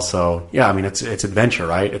naive, but also, it's adventure,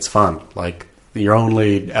 right? It's fun. Like, you're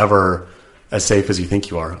only ever as safe as you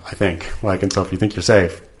think you are, I think. And so if you think you're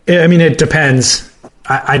safe. It depends.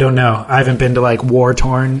 I don't know. I haven't been to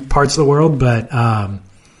war-torn parts of the world, but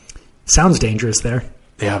sounds dangerous there.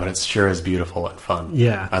 Yeah, but it sure is beautiful and fun.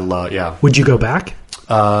 Yeah. I love, yeah. Would you go back?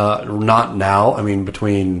 Not now.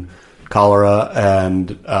 Between cholera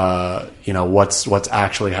and, what's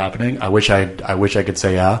actually happening. I wish I could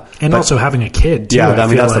say yeah. And also having a kid, too. Yeah,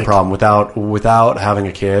 that's the problem. Without having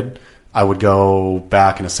a kid, I would go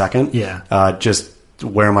back in a second. Yeah. Just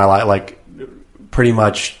where my life, pretty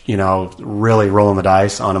much, really rolling the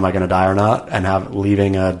dice on am I going to die or not, and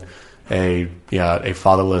leaving a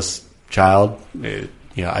fatherless child.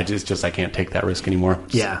 I can't take that risk anymore.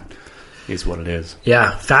 Yeah. Is what it is.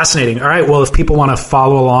 Yeah. Fascinating. All right. Well, if people want to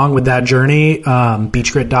follow along with that journey,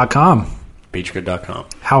 beachgrit.com. Beachgrit.com.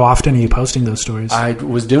 How often are you posting those stories? I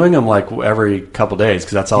was doing them every couple days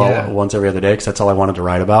because that's all, once every other day, because that's all I wanted to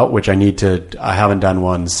write about, which I haven't done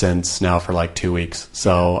one since now for 2 weeks.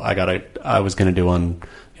 So I was going to do one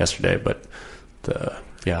yesterday, but the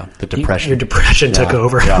depression. Your depression took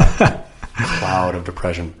over. Yeah. Cloud of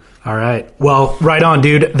depression. All right. Well, right on,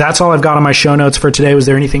 dude. That's all I've got on my show notes for today. Was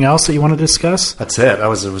there anything else that you want to discuss? That's it. It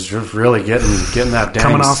was just really getting that dang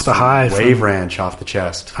coming off the high wave ranch off the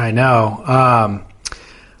chest. I know.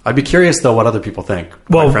 I'd be curious though what other people think.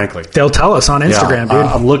 Well, quite frankly, they'll tell us on Instagram,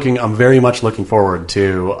 dude. I'm very much looking forward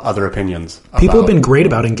to other opinions. People have been great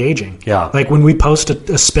about engaging. Yeah, like when we post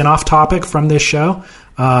a spin-off topic from this show,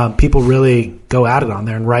 people really go at it on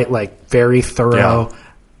there and write like very thorough,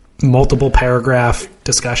 multiple paragraph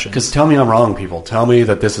discussions. Because tell me I'm wrong, people. Tell me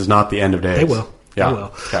that this is not the end of days. They will. Yeah. They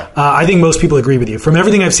will. Okay. I think most people agree with you. From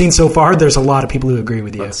everything I've seen so far, there's a lot of people who agree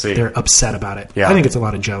with you. Let's see. They're upset about it. Yeah. I think it's a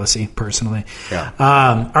lot of jealousy, personally. Yeah.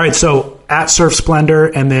 All right, so at Surf Splendor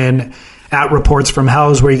and then at Reports from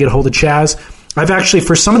Hell is where you get a hold of Chaz. I've actually,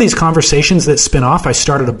 for some of these conversations that spin off, I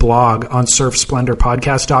started a blog on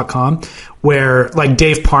surfsplendorpodcast.com where like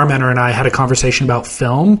Dave Parmenter and I had a conversation about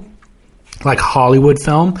film, like Hollywood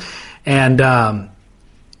film. And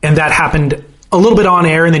that happened a little bit on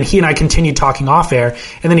air, and then he and I continued talking off air,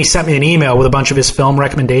 and then he sent me an email with a bunch of his film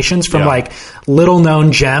recommendations from like little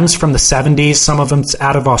known gems from the 70s. Some of them's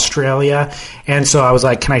out of Australia. And so I was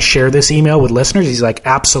like, can I share this email with listeners? He's like,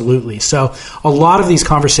 absolutely. So a lot of these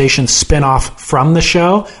conversations spin off from the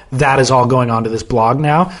show. That is all going on to this blog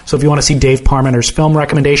now. So if you want to see Dave Parmenter's film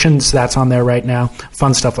recommendations, that's on there right now.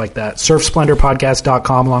 Fun stuff like that.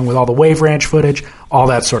 surfsplendorpodcast.com, along with all the Wave Ranch footage, all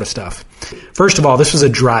that sort of stuff. First of all, this was a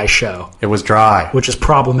dry show. It was dry. Which is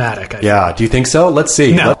problematic, I think. Do you think so? Let's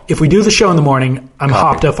see. No. If we do the show in the morning, I'm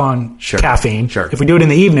hopped up on caffeine. Sure. If we do it in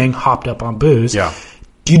the evening, hopped up on booze. Yeah.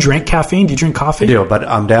 Do you drink caffeine? Do you drink coffee? I do, but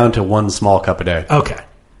I'm down to one small cup a day. Okay.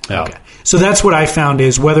 Yeah. Okay. So that's what I found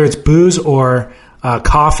is whether it's booze or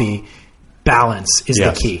coffee, balance is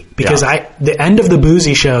the key. Because the end of the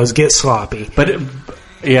boozy shows get sloppy. But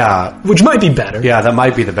which might be better. Yeah, that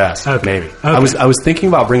might be the best. Okay. Maybe. Okay. I was thinking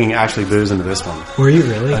about bringing Ashley booze into this one. Were you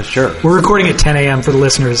really? Sure. We're recording at 10 a.m. for the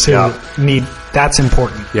listeners who need. That's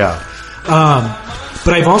important. Yeah.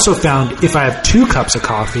 But I've also found if I have 2 cups of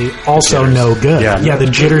coffee, also no good. Yeah. The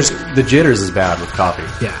jitters. The jitters is bad with coffee.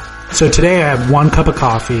 Yeah. So today I have 1 cup of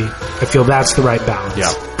coffee. I feel that's the right balance.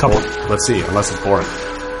 Yeah. Well, let's see. Unless it's boring.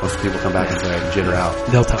 Once people come back and say jitter out.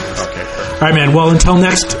 They'll tell us. Okay. All right, man. Well, until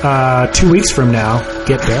next 2 weeks from now,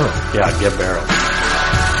 get barrel. Yeah, get barrel.